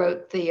I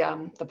wrote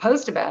the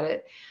post about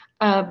it.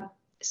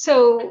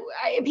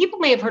 People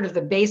may have heard of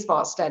the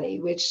baseball study,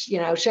 which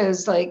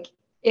shows like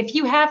if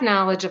you have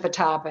knowledge of a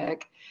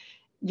topic,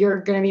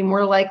 you're going to be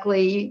more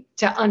likely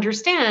to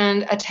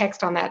understand a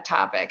text on that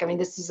topic. I mean,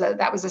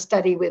 that was a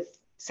study with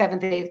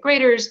 7th and 8th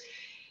graders,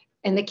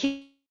 and the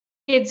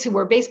kids who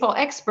were baseball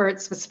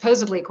experts, but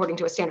supposedly according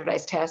to a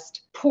standardized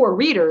test, poor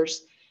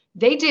readers.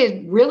 They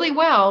did really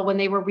well when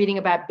they were reading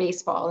about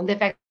baseball. And in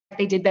fact,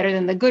 they did better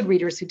than the good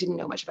readers who didn't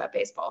know much about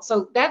baseball.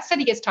 So that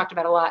study gets talked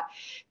about a lot.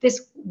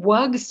 This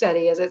WUG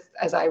study,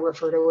 as I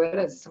refer to it,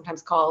 as it's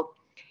sometimes called,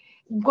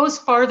 goes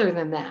farther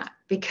than that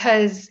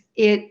because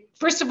it,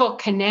 first of all,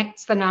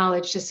 connects the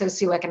knowledge to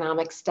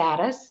socioeconomic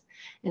status.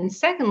 And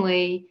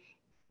secondly,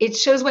 it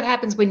shows what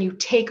happens when you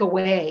take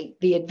away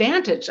the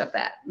advantage of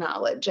that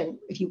knowledge. And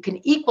if you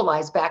can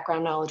equalize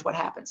background knowledge, what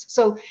happens?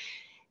 So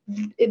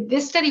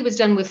this study was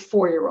done with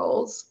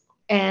 4-year-olds.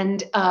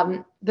 And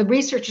the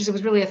researchers, it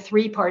was really a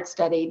 3-part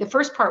study. The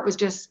first part was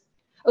just,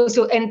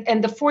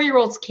 and the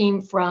 4-year-olds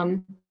came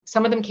from,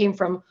 some of them came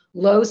from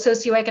low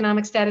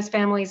socioeconomic status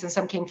families, and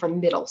some came from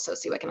middle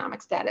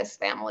socioeconomic status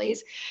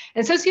families.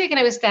 And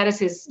socioeconomic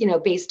status is,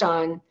 based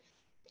on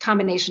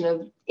combination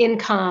of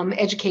income,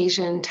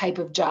 education, type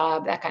of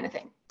job, that kind of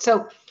thing.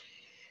 So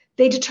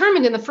they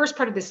determined in the first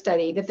part of the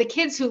study that the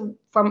kids who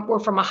were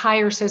from a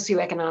higher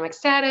socioeconomic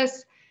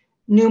status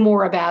knew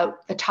more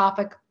about the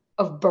topic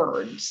of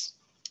birds.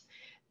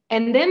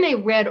 And then they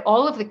read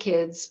all of the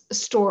kids a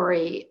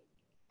story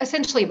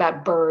essentially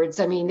about birds.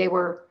 I mean,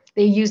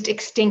 they used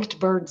extinct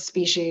bird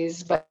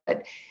species, but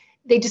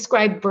they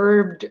described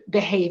bird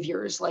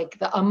behaviors, like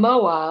the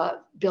Amoa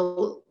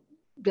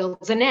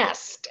builds a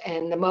nest,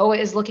 and the Moa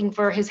is looking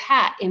for his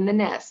hat in the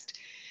nest.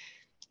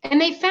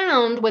 And they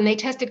found, when they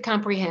tested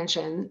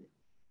comprehension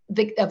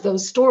of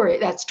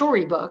that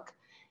storybook,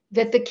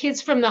 that the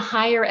kids from the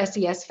higher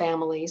SES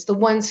families, the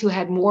ones who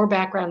had more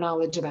background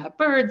knowledge about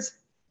birds,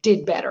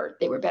 did better.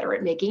 They were better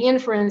at making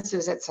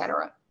inferences, et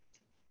cetera.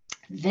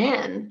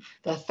 Then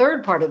the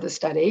third part of the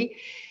study,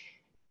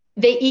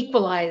 they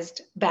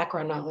equalized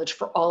background knowledge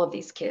for all of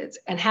these kids.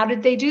 And how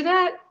did they do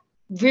that?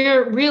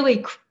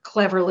 Really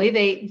cleverly,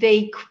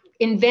 they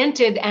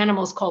invented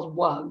animals called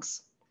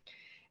wugs.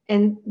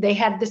 And they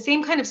had the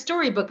same kind of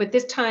storybook, but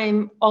this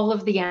time all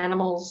of the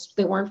animals,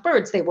 they weren't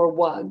birds, they were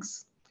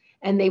wugs.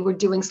 And they were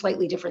doing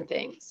slightly different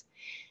things.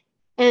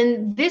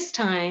 And this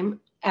time,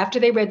 after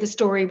they read the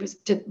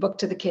storybook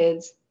to the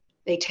kids,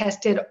 they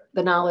tested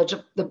the knowledge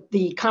of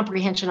the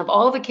comprehension of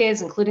all the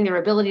kids, including their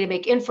ability to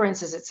make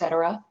inferences, et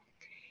cetera.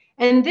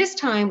 And this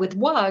time with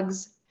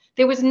wugs,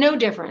 there was no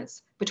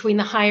difference between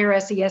the higher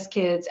SES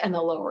kids and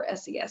the lower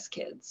SES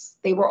kids.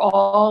 They were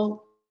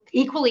all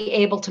equally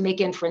able to make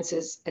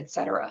inferences, et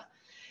cetera.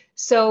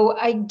 So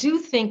I do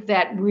think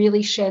that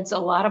really sheds a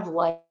lot of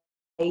light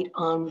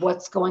on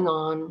what's going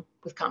on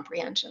with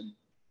comprehension.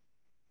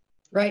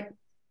 Right.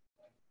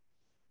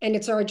 And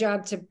it's our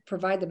job to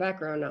provide the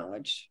background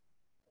knowledge.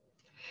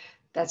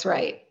 That's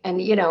right. And,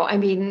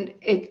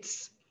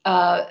 it's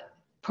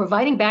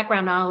providing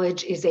background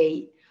knowledge is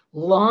a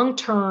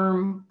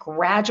long-term,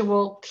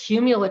 gradual,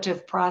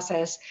 cumulative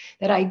process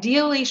that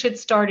ideally should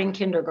start in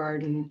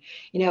kindergarten.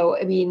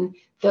 The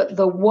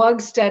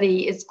WUG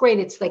study is great.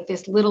 It's like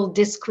this little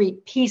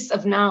discrete piece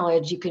of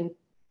knowledge. You can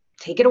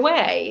take it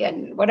away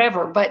and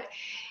whatever, but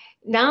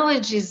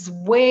knowledge is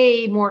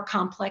way more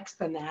complex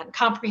than that.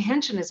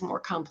 Comprehension is more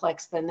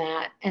complex than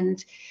that.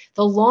 And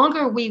the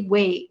longer we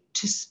wait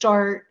to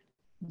start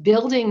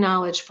building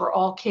knowledge for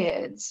all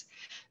kids,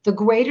 the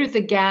greater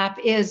the gap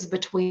is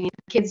between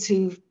kids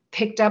who've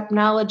picked up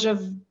knowledge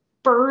of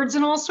birds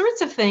and all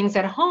sorts of things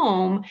at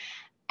home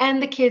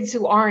and the kids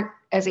who aren't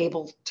as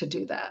able to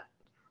do that.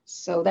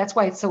 So that's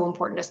why it's so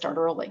important to start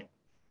early.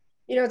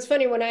 It's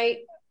funny, when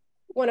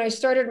I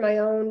started my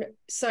own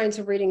science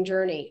of reading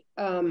journey,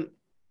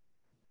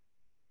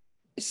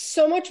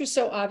 so much was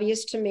so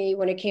obvious to me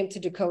when it came to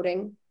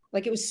decoding.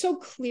 Like, it was so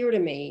clear to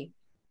me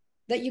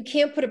that you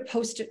can't put a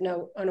Post-it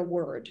note on a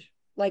word.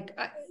 Like,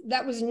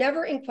 that was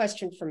never in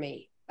question for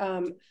me.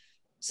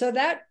 So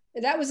that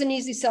was an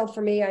easy sell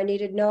for me. I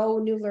needed no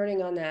new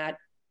learning on that.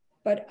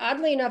 But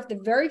oddly enough, the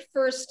very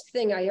first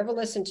thing I ever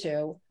listened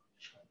to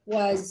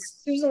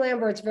was Susan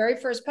Lambert's very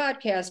first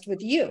podcast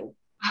with you.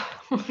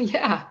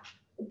 Yeah.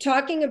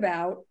 Talking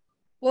about,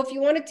 well, if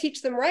you want to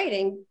teach them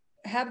writing,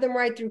 have them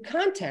write through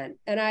content.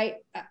 And I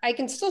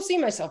can still see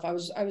myself. I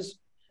was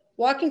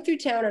walking through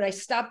town and I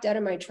stopped dead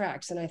in my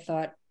tracks and I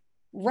thought,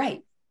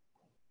 right.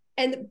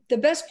 And the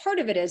best part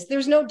of it is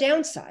there's no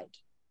downside.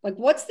 Like,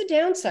 what's the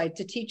downside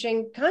to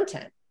teaching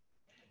content?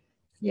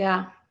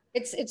 Yeah.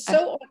 It's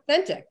so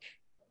authentic.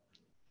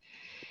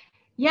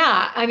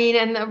 Yeah, I mean,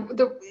 and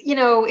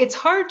it's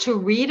hard to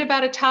read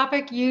about a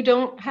topic you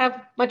don't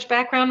have much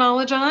background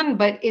knowledge on,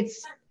 but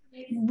it's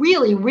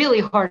really,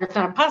 really hard, if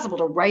not impossible,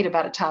 to write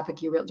about a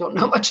topic you really don't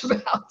know much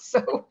about.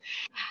 So,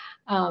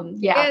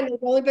 yeah. And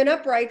they've only been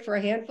upright for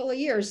a handful of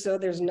years, so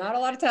there's not a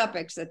lot of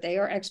topics that they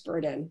are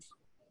expert in.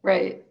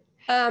 Right.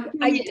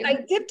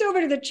 I dipped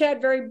over to the chat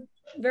very,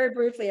 very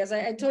briefly. As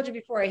I told you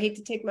before, I hate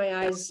to take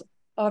my eyes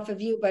off of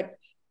you, but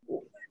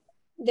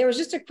there was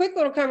just a quick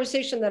little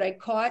conversation that I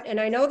caught. And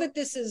I know that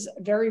this is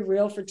very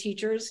real for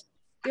teachers.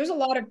 There's a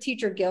lot of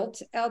teacher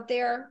guilt out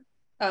there,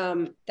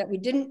 that we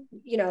didn't,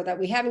 that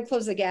we haven't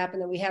closed the gap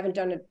and that we haven't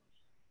done it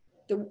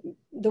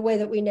the way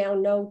that we now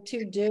know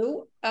to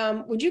do.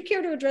 Would you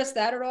care to address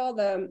that at all?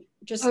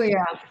 Oh,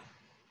 yeah.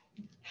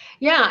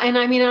 Yeah. And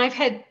I mean, I've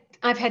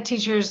had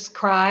teachers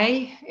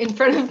cry in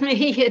front of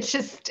me. It's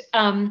just,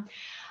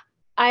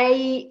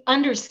 I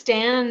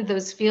understand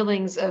those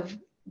feelings of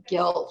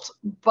guilt,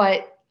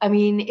 but I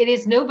mean, it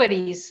is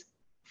nobody's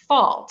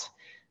fault.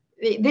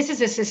 This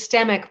is a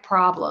systemic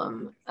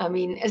problem. I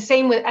mean, as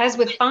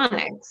with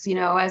phonics,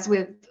 as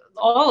with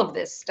all of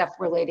this stuff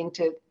relating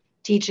to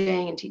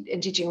teaching and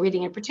teaching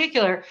reading in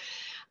particular,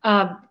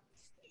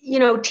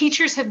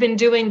 teachers have been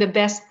doing the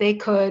best they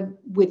could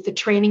with the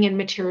training and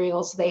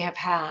materials they have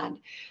had.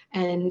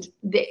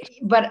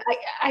 But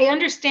I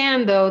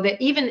understand though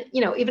that even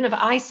if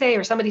I say,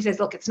 or somebody says,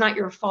 look, it's not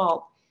your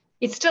fault,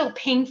 it's still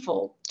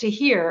painful to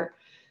hear.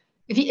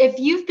 If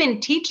you've been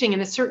teaching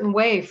in a certain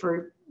way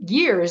for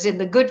years in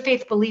the good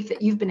faith belief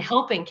that you've been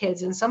helping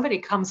kids, and somebody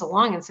comes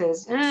along and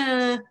says,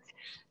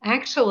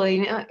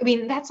 actually, I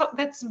mean,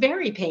 that's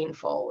very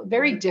painful,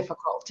 very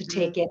difficult to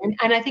take in.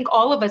 And I think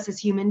all of us as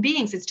human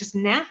beings, it's just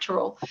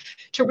natural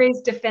to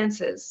raise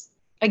defenses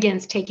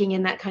against taking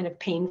in that kind of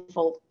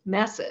painful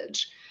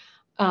message.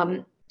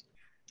 And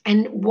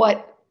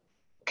what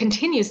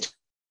continues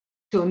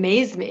to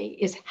amaze me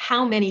is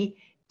how many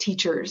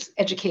teachers,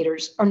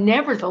 educators are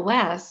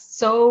nevertheless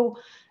so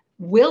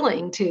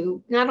willing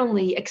to not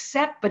only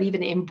accept, but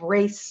even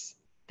embrace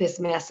this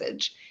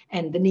message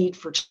and the need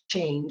for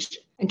change.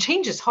 And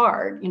change is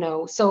hard,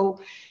 So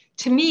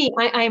to me,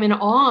 I am in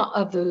awe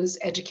of those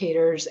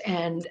educators.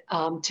 And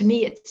to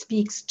me, it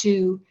speaks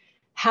to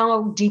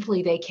how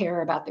deeply they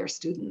care about their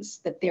students,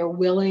 that they're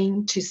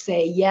willing to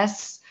say,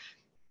 yes,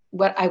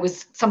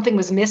 something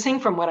was missing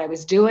from what I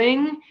was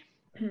doing,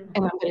 and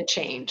I'm going to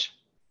change.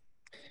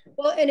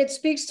 Well, and it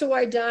speaks to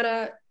why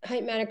Donna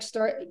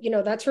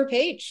Heitmanick that's her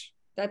page.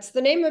 That's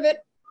the name of it.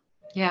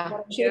 Yeah.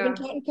 She had been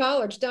taught in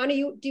college. Donna,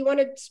 do you want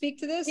to speak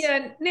to this?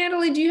 Yeah,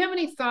 Natalie, do you have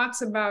any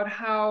thoughts about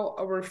how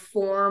a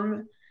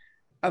reform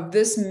of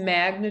this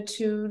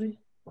magnitude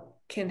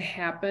can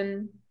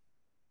happen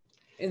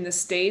in the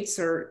States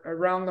or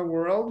around the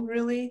world,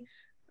 really,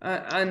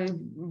 on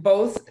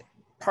both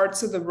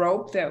parts of the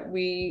rope, that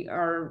we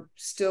are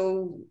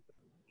still,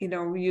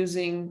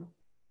 using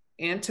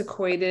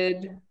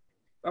antiquated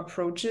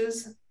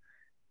approaches?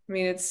 I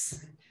mean,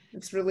 it's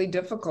really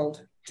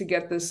difficult to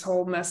get this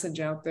whole message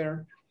out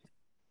there.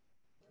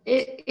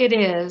 It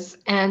is.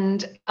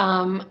 And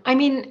I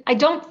mean, I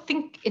don't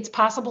think it's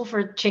possible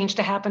for change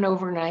to happen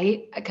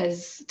overnight,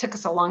 because it took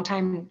us a long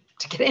time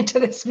to get into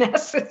this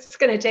mess. It's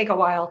going to take a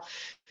while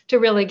to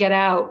really get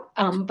out.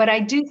 But I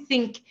do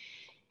think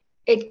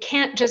it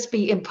can't just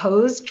be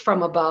imposed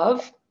from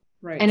above.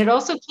 Right. And it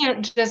also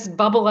can't just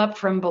bubble up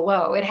from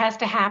below. It has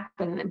to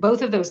happen.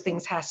 Both of those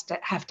things have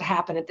to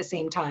happen at the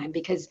same time,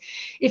 because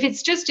if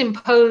it's just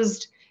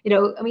imposed,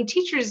 I mean,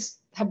 teachers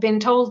have been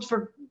told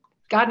for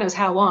God knows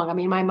how long. I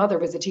mean, my mother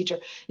was a teacher,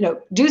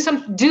 do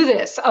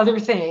this other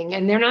thing,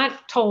 and they're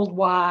not told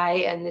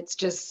why. And it's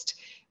just,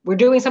 we're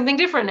doing something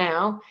different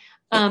now.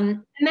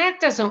 And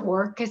that doesn't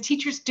work, because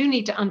teachers do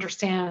need to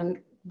understand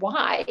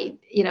why,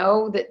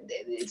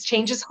 that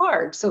change is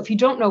hard. So if you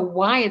don't know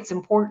why it's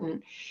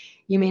important,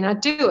 you may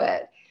not do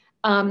it.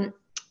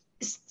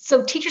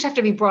 So teachers have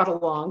to be brought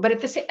along. But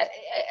at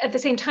the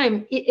same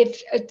time,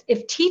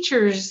 if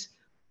teachers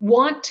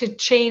want to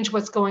change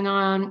what's going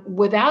on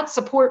without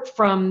support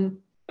from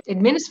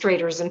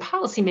administrators and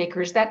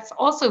policymakers, that's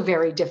also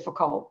very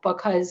difficult,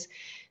 because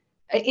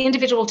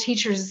individual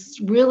teachers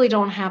really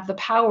don't have the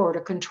power to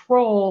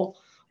control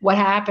what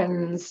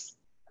happens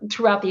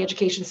throughout the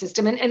education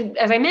system. And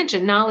as I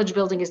mentioned, knowledge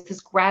building is this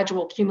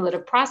gradual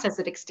cumulative process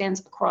that extends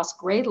across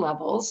grade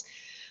levels.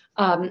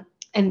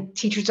 And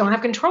teachers don't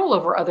have control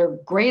over other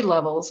grade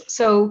levels.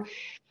 So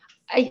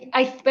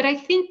but I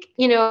think,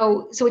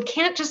 so it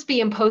can't just be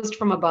imposed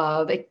from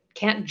above. It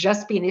can't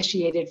just be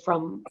initiated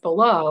from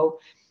below.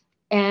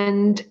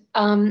 And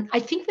I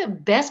think the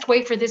best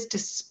way for this to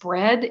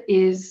spread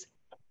is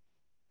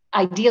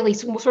ideally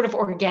sort of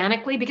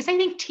organically, because I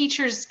think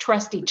teachers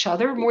trust each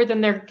other more than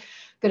they're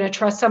going to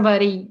trust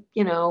somebody,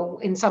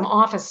 in some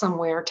office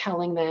somewhere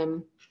telling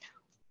them,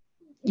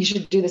 you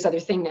should do this other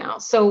thing now.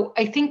 So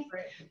I think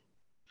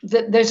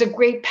that there's a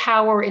great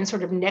power in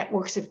sort of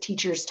networks of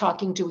teachers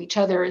talking to each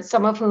other,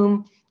 some of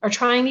whom are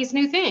trying these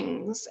new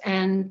things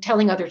and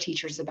telling other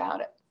teachers about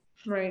it.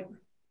 Right.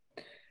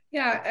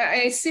 Yeah,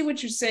 I see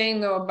what you're saying,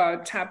 though,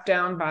 about top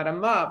down,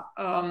 bottom up.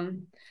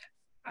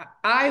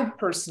 I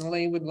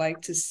personally would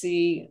like to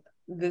see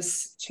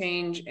this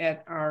change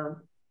at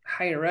our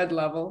higher ed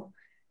level,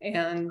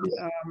 and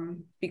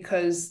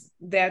because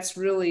that's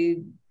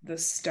really the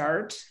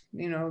start,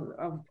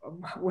 of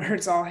where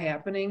it's all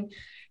happening.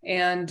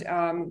 And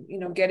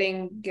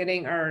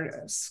getting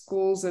our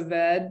schools of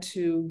ed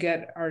to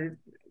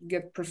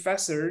get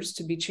professors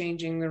to be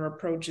changing their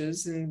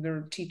approaches and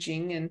their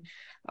teaching, and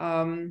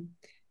I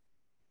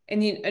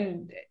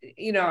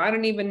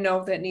don't even know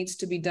if that needs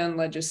to be done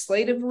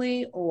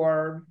legislatively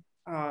or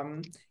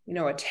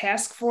a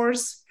task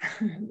force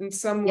in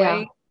some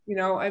way.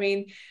 I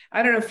mean,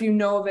 I don't know if you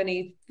know of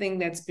anything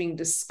that's being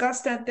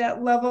discussed at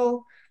that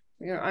level.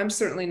 I'm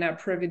certainly not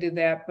privy to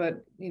that,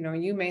 but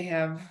you may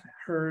have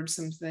heard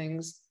some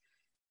things.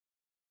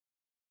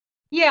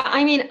 Yeah,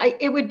 I mean,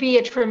 it would be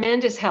a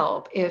tremendous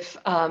help if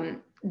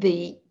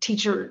the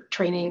teacher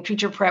training,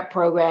 teacher prep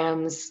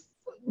programs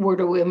were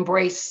to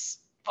embrace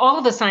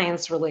all the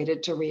science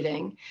related to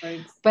reading.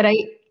 Right. But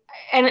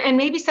and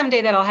maybe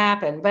someday that'll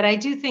happen, but I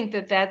do think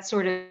that that's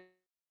sort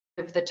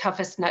of the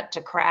toughest nut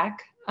to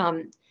crack,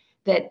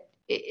 that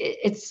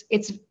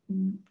it's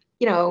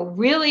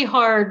really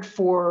hard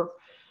for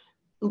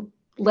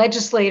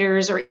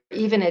legislators or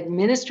even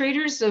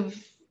administrators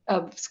of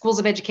schools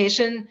of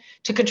education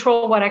to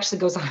control what actually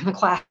goes on in the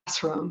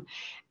classroom.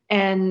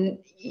 And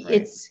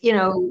it's,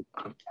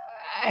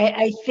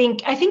 I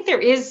think there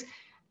is,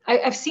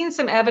 I've seen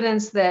some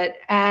evidence that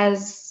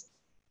as,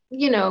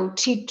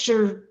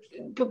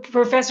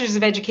 professors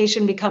of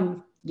education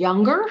become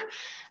younger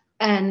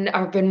and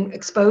have been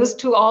exposed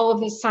to all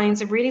of this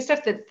science of reading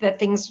stuff, that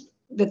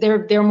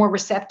they're more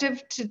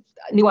receptive to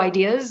new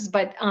ideas.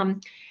 But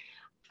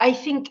I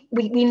think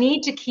we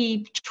need to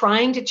keep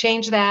trying to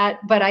change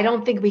that, but I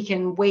don't think we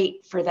can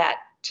wait for that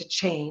to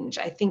change.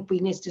 I think we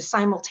need to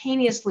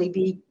simultaneously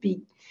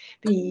be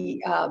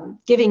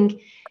giving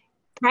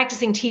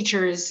practicing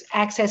teachers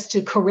access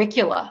to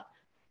curricula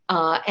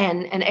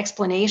and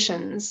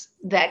explanations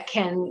that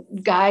can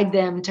guide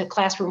them to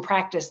classroom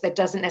practice that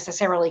doesn't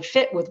necessarily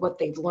fit with what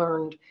they've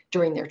learned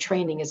during their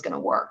training is going to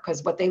work,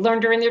 because what they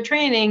learned during their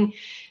training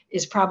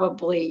is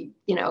probably,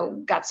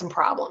 got some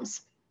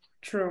problems.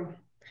 True.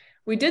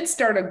 We did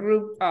start a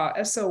group,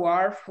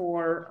 SOR,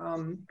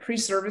 for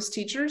pre-service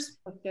teachers.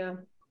 Yeah.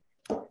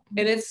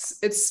 And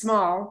it's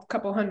small, a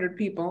couple hundred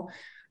people.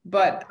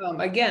 But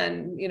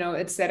again,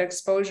 it's that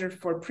exposure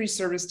for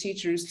pre-service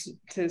teachers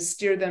to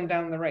steer them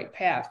down the right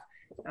path.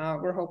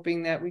 We're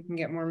hoping that we can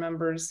get more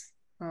members.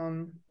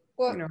 Donna,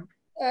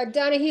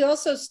 he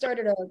also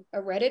started a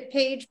Reddit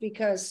page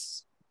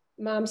because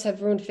moms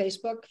have ruined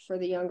Facebook for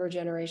the younger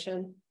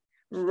generation.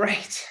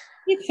 Right.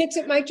 He thinks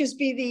it might just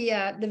be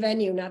the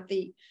venue, not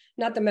the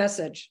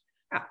message.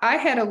 I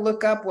had to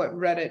look up what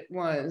Reddit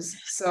was,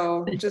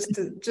 so just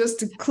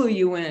to clue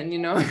you in,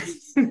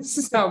 this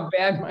is how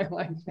bad my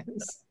life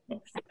is.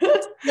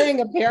 Thing,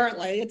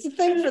 apparently, it's a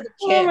thing for the kids.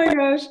 Oh my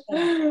gosh!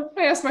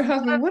 I asked my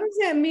husband, "What does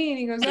that mean?"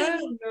 He goes, "I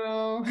don't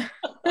know."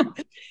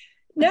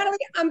 Natalie,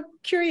 I'm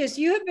curious.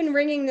 You have been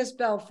ringing this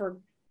bell for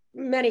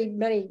many,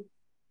 many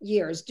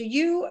years.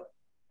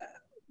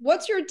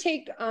 What's your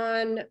take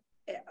on?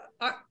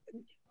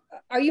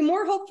 Are you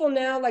more hopeful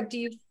now? Like, do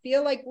you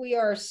feel like we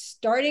are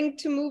starting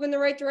to move in the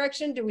right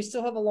direction? Do we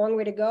still have a long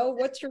way to go?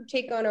 What's your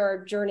take on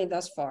our journey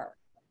thus far?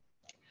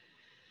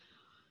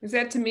 Is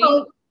that to me?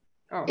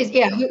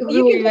 Yeah.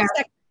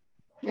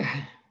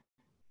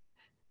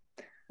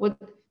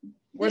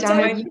 What's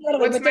my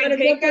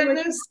take on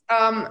this?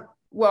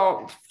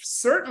 Well,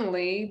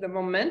 certainly the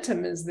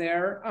momentum is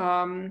there.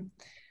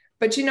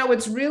 But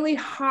it's really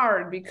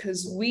hard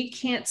because we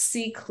can't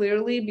see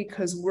clearly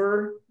because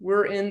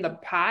we're in the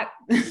pot.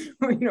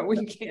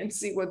 We can't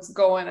see what's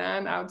going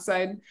on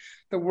outside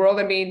the world.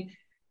 I mean,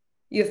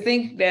 you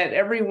think that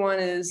everyone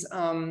is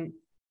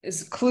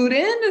clued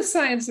into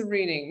science of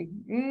reading.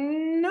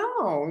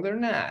 No, they're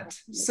not.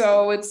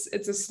 So it's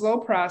a slow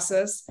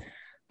process.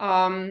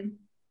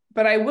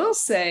 But I will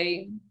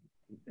say,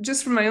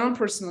 just from my own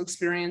personal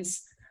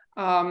experience,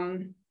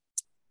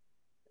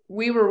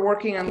 we were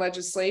working on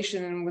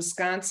legislation in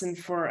Wisconsin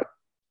for,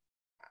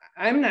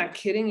 I'm not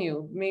kidding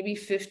you, maybe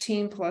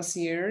 15 plus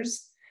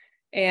years.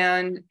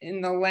 And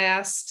in the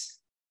last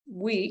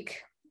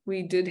week,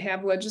 we did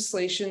have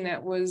legislation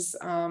that was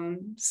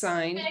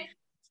signed.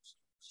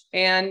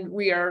 And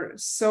we are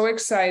so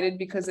excited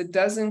because it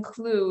does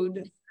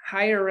include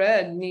higher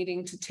ed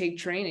needing to take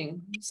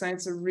training,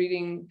 science of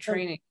reading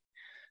training.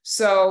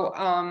 So,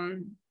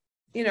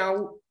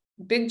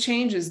 big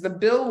changes. The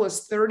bill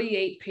was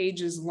 38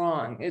 pages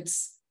long.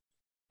 It's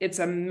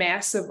a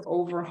massive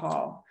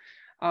overhaul.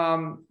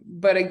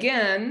 But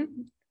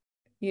again,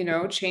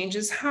 change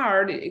is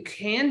hard. It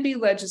can be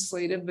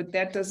legislative, but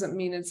that doesn't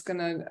mean it's going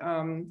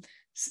to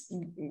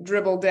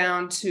dribble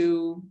down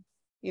to,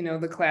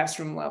 the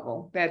classroom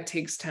level. That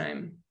takes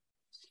time.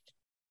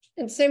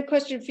 And same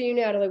question for you,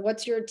 Natalie.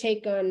 What's your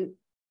take on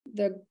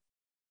the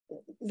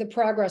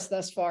progress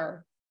thus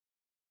far?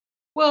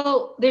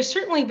 Well, there's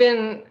certainly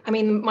been,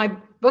 my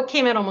book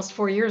came out almost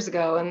 4 years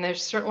ago, and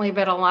there's certainly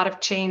been a lot of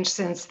change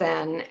since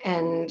then,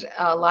 and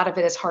a lot of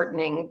it is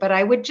heartening. But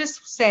I would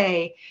just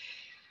say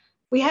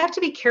we have to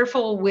be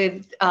careful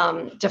with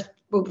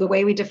the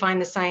way we define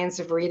the science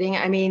of reading.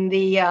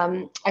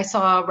 I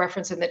saw a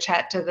reference in the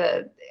chat to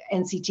the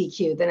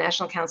NCTQ, the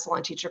National Council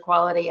on Teacher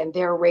Quality, and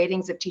their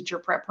ratings of teacher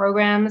prep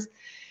programs,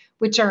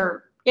 which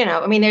are,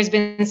 there's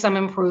been some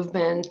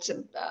improvement,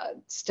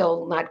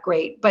 still not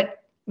great. But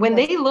when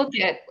they look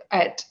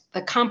at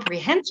the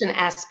comprehension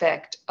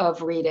aspect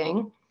of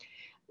reading,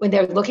 when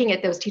they're looking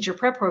at those teacher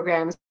prep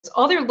programs,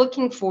 all they're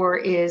looking for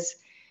is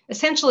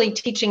essentially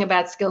teaching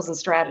about skills and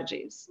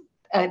strategies.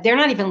 They're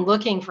not even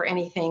looking for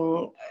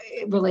anything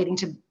relating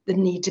to the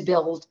need to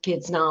build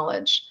kids'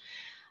 knowledge.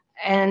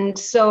 And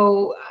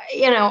so,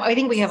 I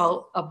think we have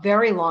a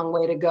very long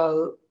way to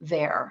go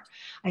there.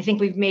 I think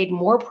we've made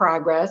more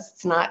progress.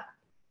 It's not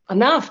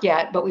enough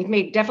yet, but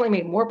we've definitely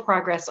made more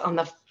progress on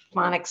the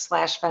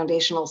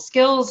phonics/foundational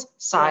skills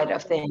side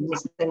of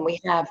things than we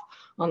have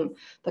on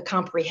the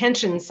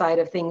comprehension side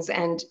of things.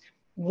 And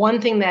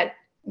one thing that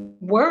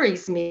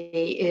worries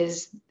me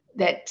is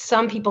that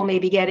some people may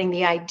be getting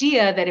the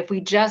idea that if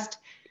we just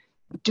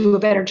do a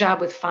better job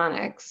with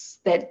phonics,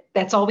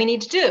 that's all we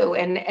need to do.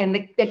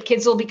 And that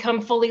kids will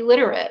become fully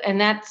literate. And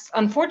that's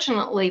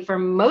unfortunately for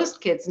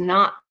most kids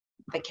not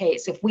the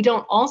case. If we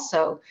don't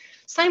also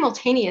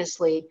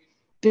simultaneously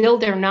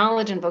build their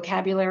knowledge and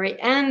vocabulary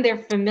and their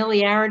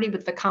familiarity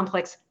with the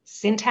complex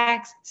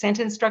syntax,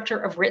 sentence structure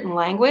of written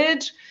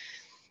language,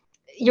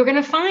 you're going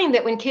to find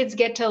that when kids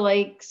get to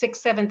like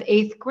 6th, 7th,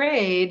 8th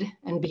grade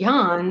and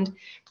beyond,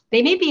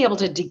 they may be able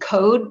to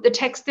decode the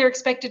text they're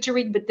expected to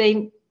read, but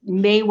they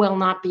may well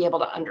not be able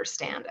to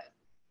understand it.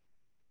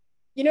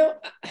 You know,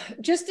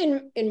 just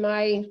in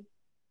my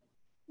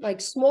like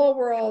small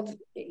world,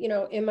 you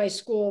know, in my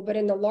school, but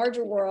in the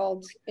larger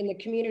world, in the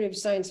community of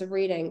science of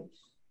reading,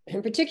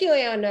 and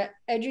particularly on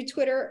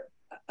EduTwitter,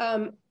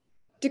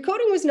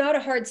 decoding was not a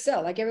hard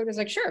sell. Like everyone was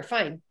like, sure,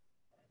 fine.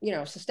 You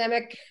know,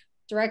 systemic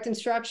direct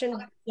instruction,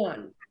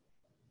 done.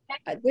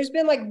 There's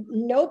been like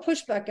no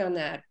pushback on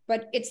that,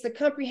 but it's the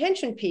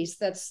comprehension piece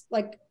that's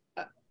like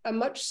a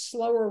much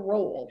slower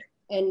roll.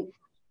 And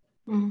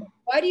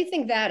why do you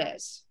think that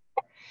is?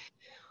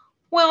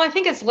 Well, I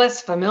think it's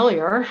less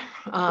familiar.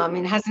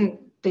 It hasn't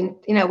been,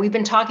 you know, we've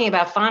been talking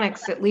about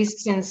phonics at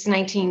least since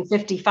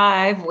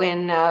 1955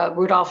 when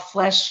Rudolf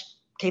Flesch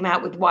came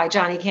out with Why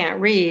Johnny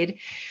Can't Read.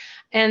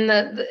 And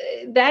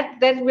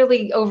that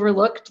really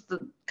overlooked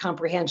the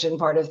comprehension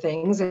part of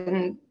things,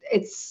 and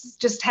it's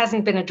just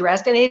hasn't been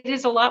addressed, and it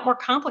is a lot more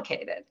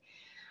complicated.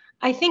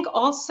 I think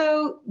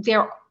also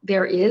there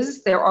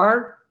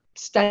are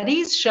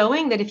studies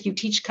showing that if you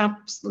teach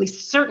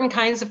certain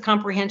kinds of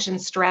comprehension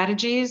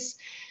strategies,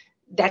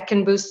 that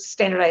can boost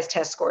standardized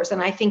test scores.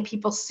 And I think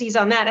people seize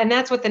on that, and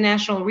that's what the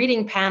National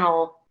Reading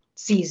Panel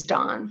seized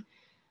on.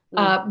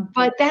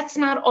 But that's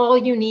not all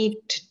you need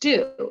to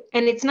do.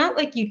 And it's not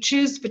like you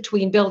choose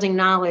between building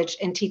knowledge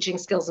and teaching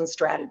skills and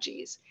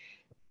strategies.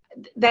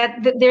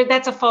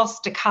 That's a false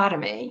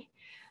dichotomy.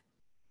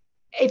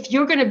 If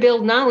you're going to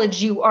build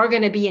knowledge, you are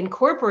going to be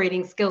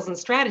incorporating skills and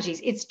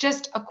strategies. It's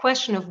just a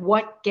question of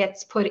what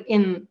gets put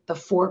in the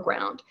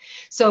foreground.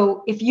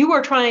 So if you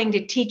are trying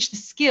to teach the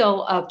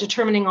skill of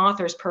determining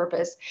author's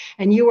purpose,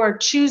 and you are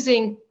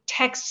choosing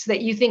texts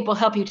that you think will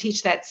help you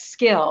teach that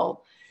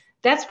skill,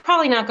 that's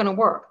probably not going to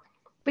work.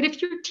 But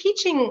if you're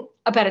teaching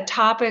about a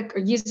topic or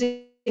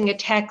using a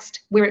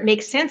text where it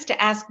makes sense to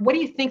ask, what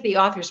do you think the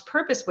author's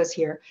purpose was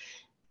here?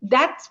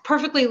 That's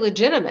perfectly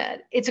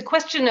legitimate. It's a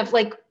question of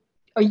like,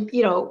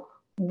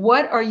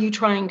 what are you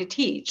trying to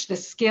teach, the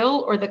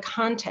skill or the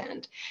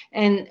content?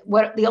 And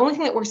the only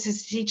thing that works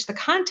is to teach the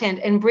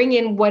content and bring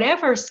in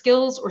whatever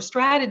skills or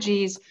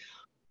strategies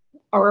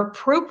are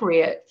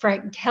appropriate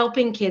for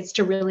helping kids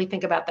to really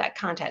think about that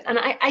content. And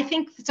I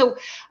think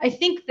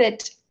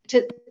that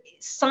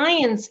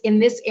science in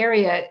this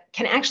area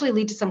can actually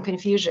lead to some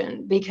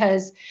confusion,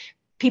 because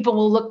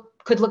people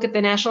could look at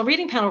the National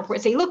Reading Panel report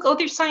and say, look,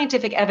 there's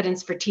scientific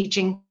evidence for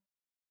teaching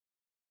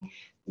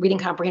reading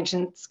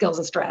comprehension skills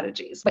and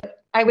strategies.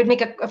 But I would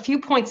make a few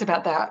points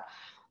about that.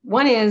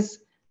 One is,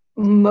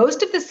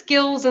 most of the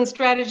skills and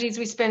strategies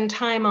we spend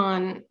time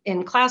on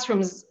in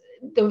classrooms,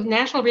 the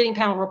National Reading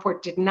Panel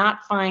report did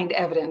not find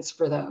evidence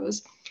for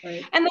those.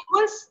 Right. And the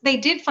ones they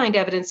did find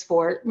evidence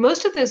for,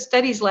 most of those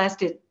studies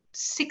lasted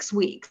 6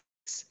 weeks.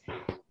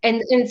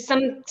 And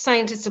some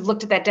scientists have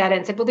looked at that data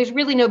and said, well, there's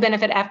really no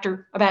benefit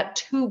after about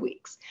 2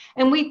 weeks.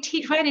 And we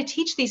try to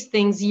teach these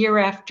things year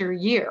after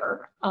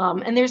year,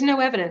 and there's no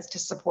evidence to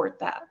support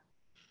that.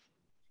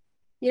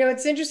 You know,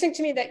 it's interesting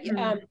to me that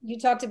you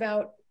talked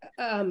about,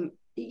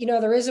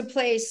 there is a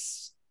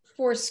place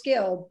for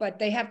skill, but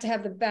they have to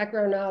have the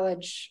background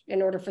knowledge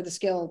in order for the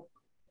skill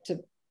to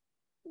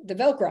the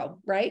Velcro,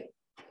 right?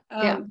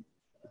 Yeah.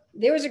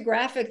 There was a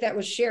graphic that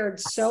was shared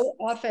so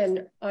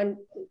often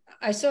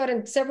I saw it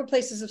in several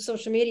places of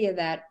social media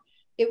that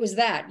it was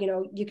that,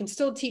 you can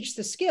still teach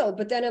the skill,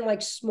 but then in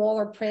like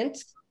smaller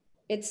print,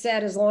 it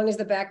said, as long as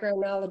the background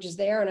knowledge is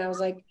there. And I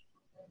was like,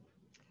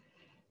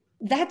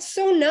 that's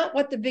so not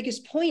what the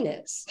biggest point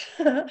is.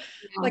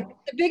 Like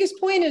the biggest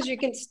point is you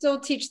can still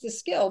teach the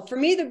skill. For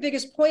me, the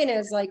biggest point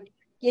is like,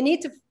 you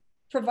need to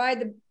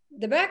provide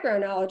the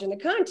background knowledge and the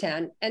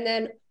content. And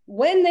then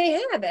when they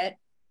have it,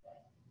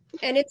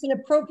 and it's an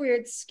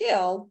appropriate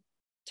skill,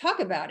 talk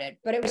about it.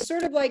 But it was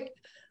sort of like,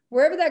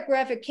 wherever that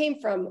graphic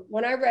came from,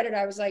 when I read it,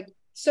 I was like,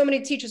 so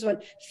many teachers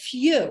went,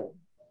 phew,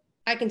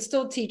 I can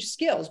still teach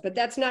skills, but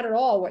that's not at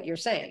all what you're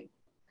saying.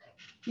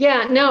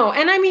 Yeah, no.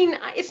 And I mean,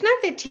 it's not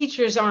that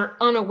teachers aren't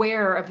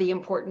unaware of the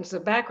importance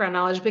of background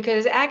knowledge,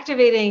 because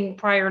activating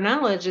prior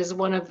knowledge is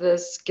one of the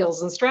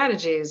skills and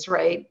strategies,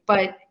 right?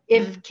 But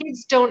if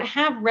kids don't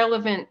have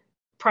relevant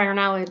prior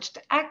knowledge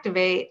to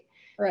activate,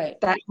 right,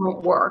 that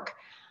won't work.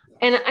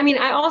 And I mean,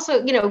 I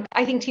also,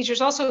 I think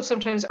teachers also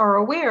sometimes are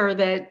aware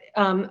that,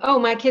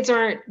 my kids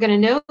aren't going to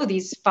know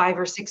these 5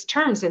 or 6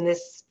 terms in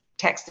this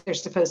text they're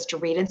supposed to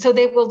read. And so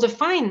they will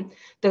define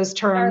those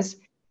terms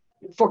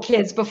for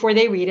kids before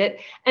they read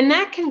it. And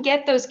that can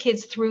get those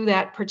kids through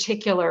that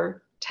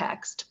particular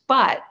text.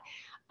 But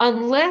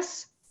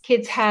unless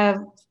kids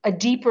have a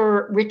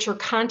deeper, richer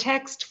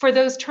context for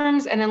those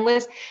terms, and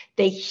unless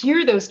they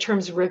hear those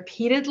terms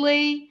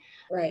repeatedly,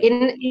 Right.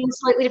 in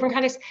slightly different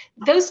contexts.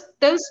 Those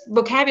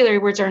vocabulary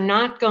words are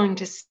not going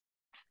to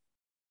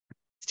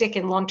stick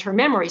in long-term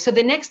memory. So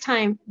the next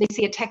time they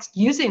see a text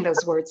using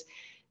those words,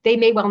 they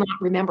may well not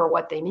remember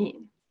what they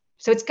mean.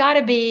 So it's got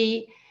to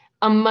be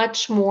a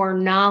much more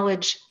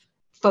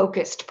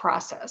knowledge-focused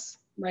process.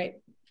 Right.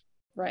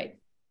 Right.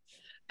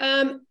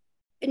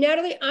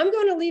 Natalie, I'm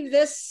going to leave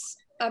this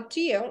up to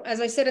you. As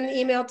I said in the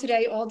email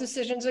today, all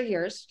decisions are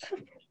yours.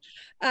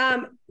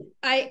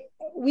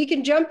 We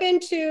can jump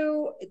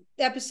into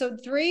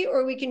episode 3,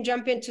 or we can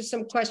jump into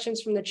some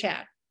questions from the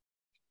chat.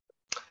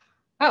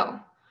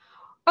 Well,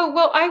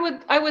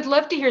 I would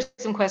love to hear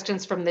some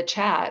questions from the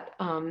chat.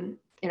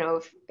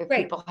 If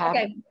people have.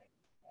 Okay.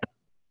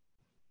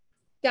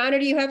 Donna,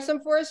 do you have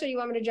some for us, or do you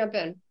want me to jump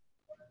in?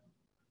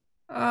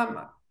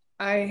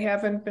 I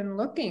haven't been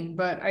looking,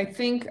 but I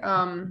think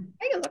I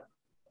can look.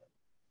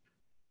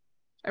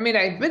 I mean,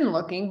 I've been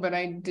looking, but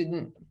I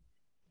didn't.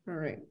 All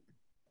right.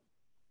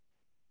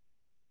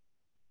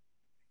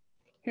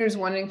 Here's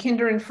one. In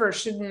kinder and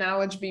first, should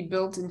knowledge be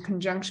built in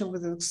conjunction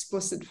with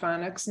explicit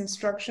phonics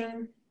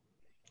instruction?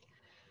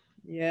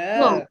 Yeah.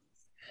 Well,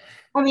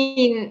 I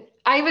mean,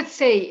 I would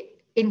say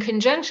in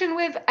conjunction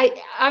with,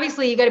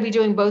 obviously you got to be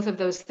doing both of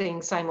those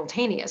things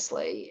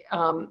simultaneously.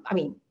 I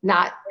mean,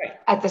 not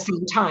at the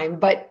same time,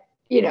 but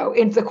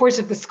in the course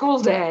of the school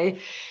day.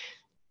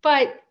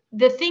 But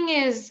the thing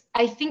is,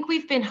 I think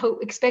we've been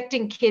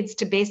expecting kids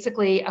to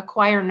basically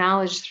acquire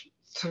knowledge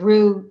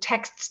through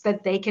texts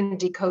that they can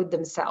decode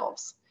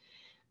themselves.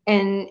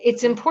 And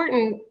it's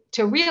important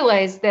to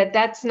realize that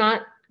that's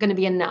not going to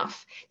be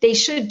enough. They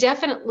should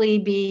definitely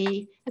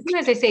be,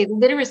 as I say,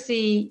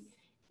 literacy,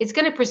 it's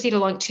going to proceed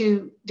along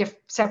 2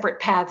 separate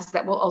paths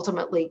that will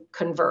ultimately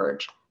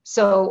converge.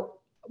 So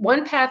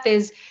one path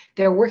is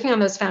they're working on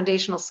those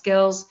foundational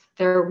skills,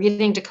 they're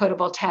reading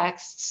decodable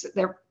texts,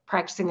 they're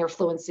practicing their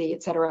fluency,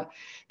 et cetera.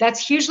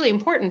 That's hugely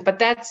important, but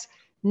that's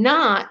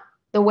not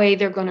the way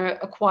they're going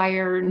to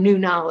acquire new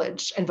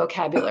knowledge and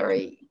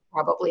vocabulary,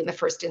 probably in the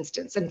first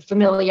instance, and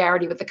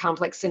familiarity with the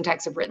complex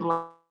syntax of written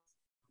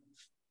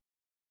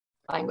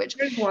language.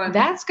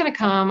 That's going to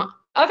come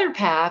other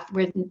path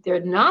where their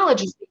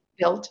knowledge is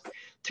built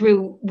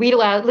through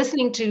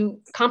listening to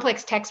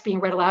complex text being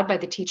read aloud by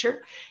the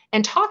teacher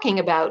and talking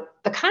about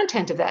the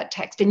content of that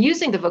text and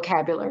using the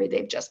vocabulary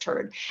they've just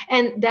heard.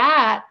 And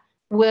that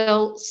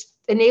will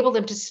enable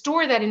them to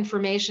store that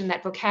information,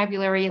 that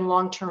vocabulary, in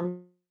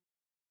long-term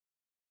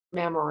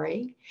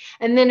memory.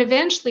 And then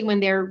eventually when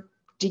their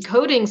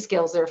decoding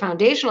skills, their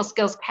foundational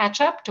skills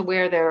catch up to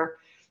where their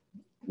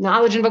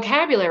knowledge and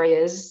vocabulary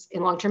is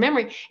in long-term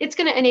memory, it's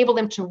going to enable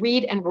them to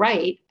read and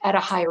write at a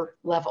higher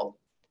level.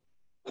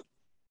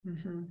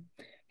 Mm-hmm.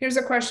 Here's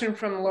a question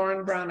from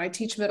Lauren Brown. I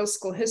teach middle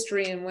school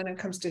history, and when it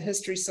comes to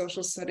history,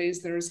 social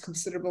studies, there is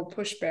considerable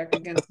pushback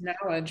against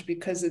knowledge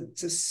because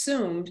it's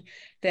assumed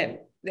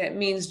that that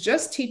means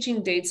just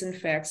teaching dates and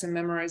facts and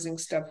memorizing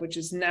stuff, which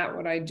is not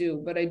what I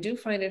do. But I do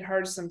find it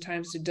hard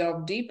sometimes to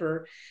delve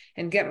deeper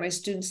and get my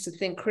students to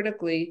think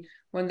critically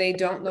when they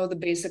don't know the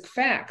basic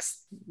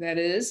facts. That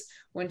is,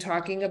 when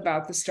talking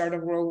about the start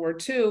of World War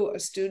II, a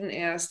student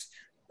asked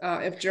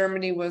if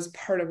Germany was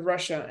part of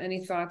Russia.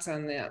 Any thoughts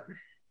on that?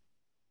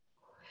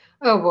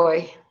 Oh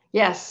boy,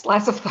 yes,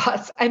 lots of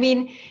thoughts. I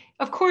mean,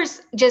 of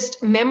course,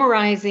 just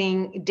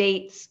memorizing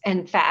dates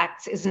and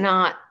facts is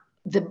not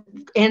the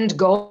end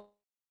goal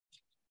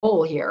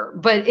here,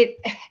 but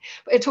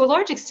to a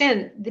large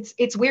extent,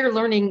 it's where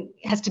learning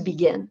has to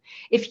begin.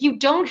 If you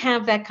don't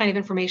have that kind of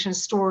information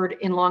stored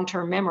in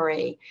long-term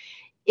memory,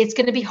 it's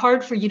going to be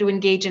hard for you to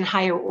engage in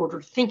higher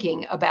order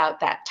thinking about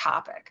that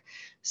topic.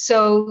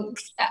 So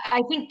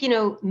I think,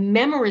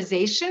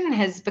 memorization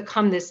has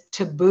become this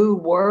taboo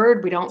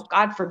word.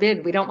 God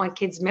forbid, we don't want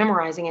kids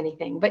memorizing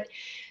anything, but,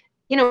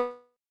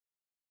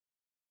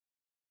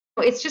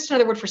 it's just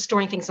another word for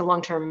storing things in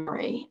long-term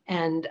memory.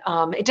 And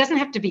it doesn't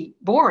have to be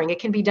boring. It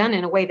can be done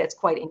in a way that's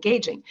quite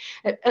engaging.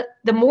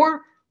 The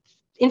more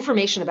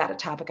information about a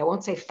topic, I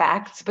won't say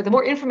facts, but the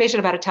more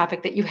information about a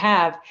topic that you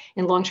have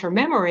in long-term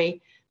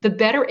memory, the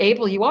better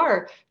able you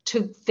are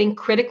to think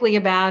critically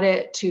about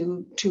it,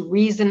 to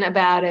reason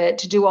about it,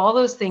 to do all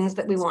those things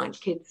that we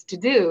want kids to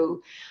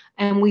do.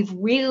 And we've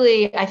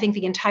really, I think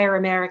the entire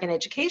American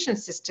education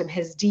system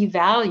has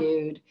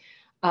devalued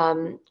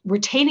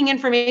retaining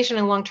information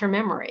in long-term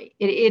memory.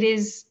 It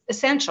is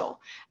essential.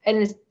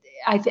 And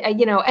I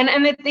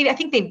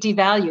think they've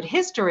devalued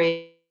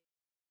history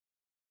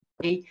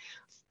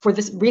for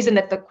this reason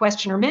that the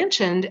questioner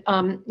mentioned,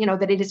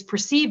 that it is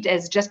perceived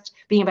as just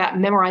being about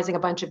memorizing a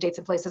bunch of dates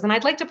and places. And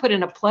I'd like to put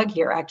in a plug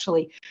here,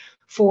 actually,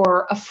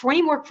 for a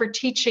framework for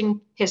teaching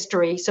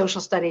history,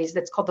 social studies,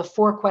 that's called the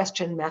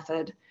 4-question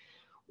method,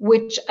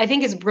 which I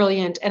think is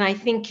brilliant. And I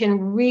think can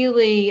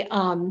really,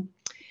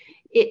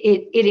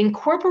 it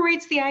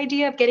incorporates the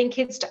idea of getting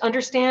kids to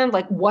understand,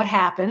 like, what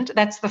happened.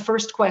 That's the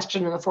first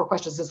question in the 4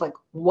 questions, is like,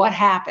 what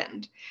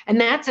happened? And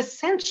that's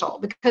essential,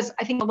 because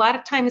I think a lot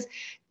of times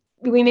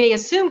we may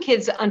assume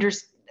kids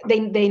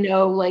they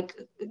know, like,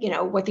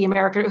 what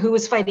who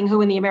was fighting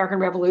who in the American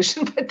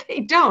Revolution, but they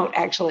don't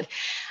actually.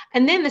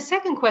 And then the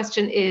second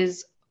question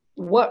is,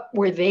 what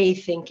were they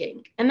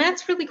thinking? And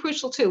that's really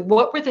crucial too.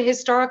 What were the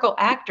historical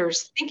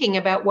actors thinking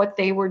about what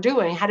they were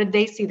doing? How did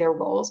they see their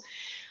roles?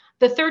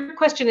 The third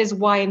question is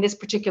why in this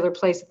particular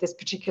place at this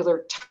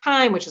particular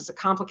time, which is a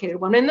complicated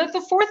one. And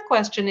the fourth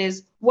question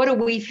is, what do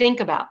we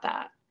think about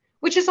that?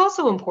 Which is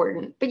also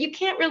important, but you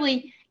can't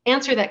really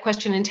answer that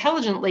question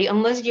intelligently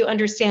unless you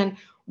understand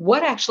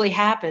what actually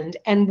happened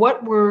and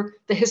what were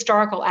the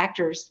historical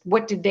actors,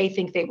 what did they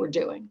think they were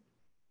doing?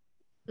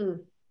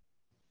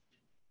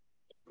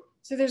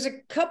 So there's a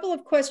couple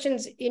of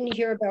questions in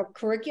here about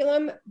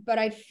curriculum, but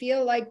I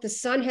feel like the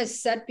sun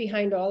has set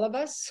behind all of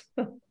us.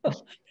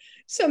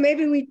 So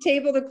maybe we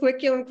table the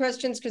curriculum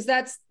questions because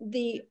that's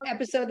the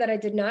episode that I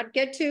did not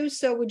get to.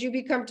 So would you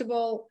be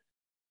comfortable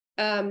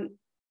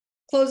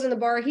closing the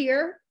bar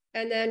here?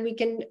 And then we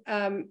can,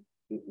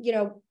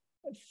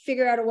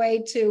 figure out a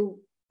way to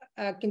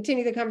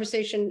continue the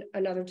conversation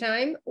another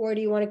time, or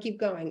do you want to keep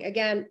going?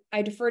 Again,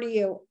 I defer to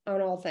you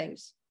on all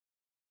things.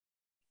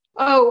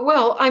 Oh,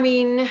 well, I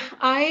mean,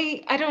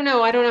 I don't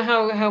know. I don't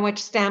know how much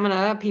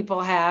stamina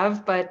people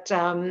have, but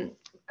I'm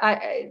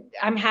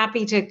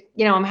happy to,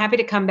 I'm happy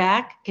to come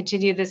back,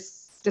 continue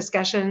this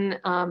discussion,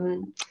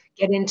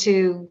 get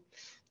into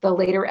the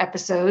later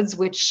episodes,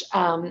 which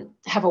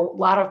have a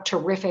lot of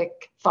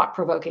terrific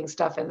thought-provoking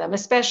stuff in them,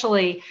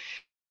 especially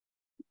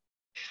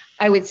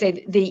I would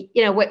say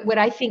what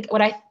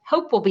I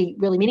hope will be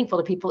really meaningful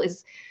to people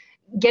is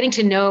getting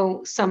to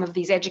know some of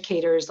these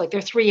educators. Like there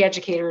are 3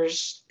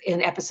 educators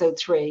in episode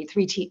 3,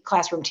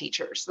 classroom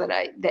teachers that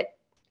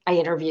I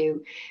interview,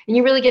 and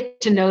you really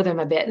get to know them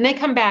a bit. And they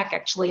come back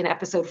actually in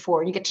episode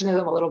 4, and you get to know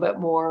them a little bit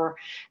more.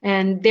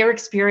 And their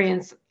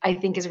experience, I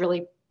think, is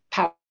really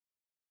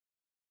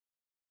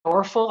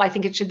powerful. I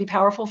think it should be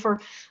powerful for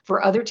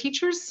other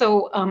teachers.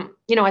 So,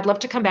 I'd love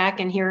to come back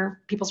and hear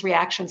people's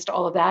reactions to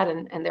all of that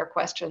and their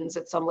questions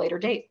at some later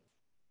date.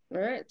 All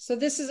right. So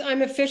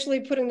I'm officially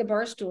putting the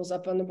bar stools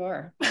up on the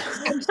bar.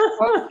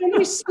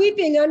 Somebody's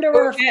sweeping under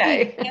our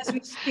feet as we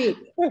speak.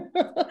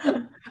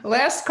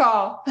 Last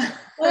call.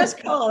 Last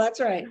call. That's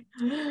right.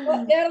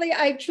 Well, Natalie,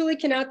 I truly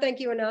cannot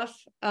thank you enough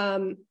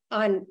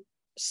on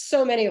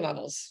so many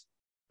levels.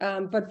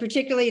 But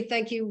particularly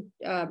thank you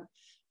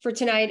for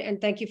tonight, and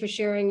thank you for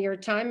sharing your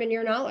time and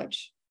your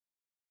knowledge.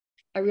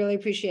 I really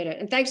appreciate it.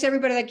 And thanks to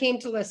everybody that came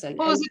to listen.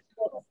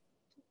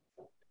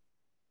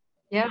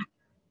 Yeah.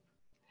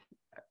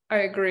 I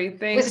agree.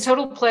 Thanks. It was a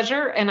total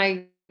pleasure, and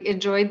I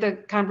enjoyed the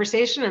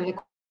conversation and the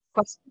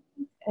questions.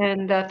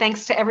 And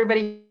thanks to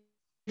everybody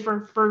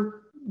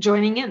for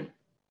joining in.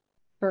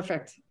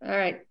 Perfect. All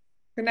right.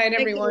 Good night,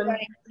 everyone.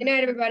 Good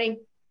night, everybody.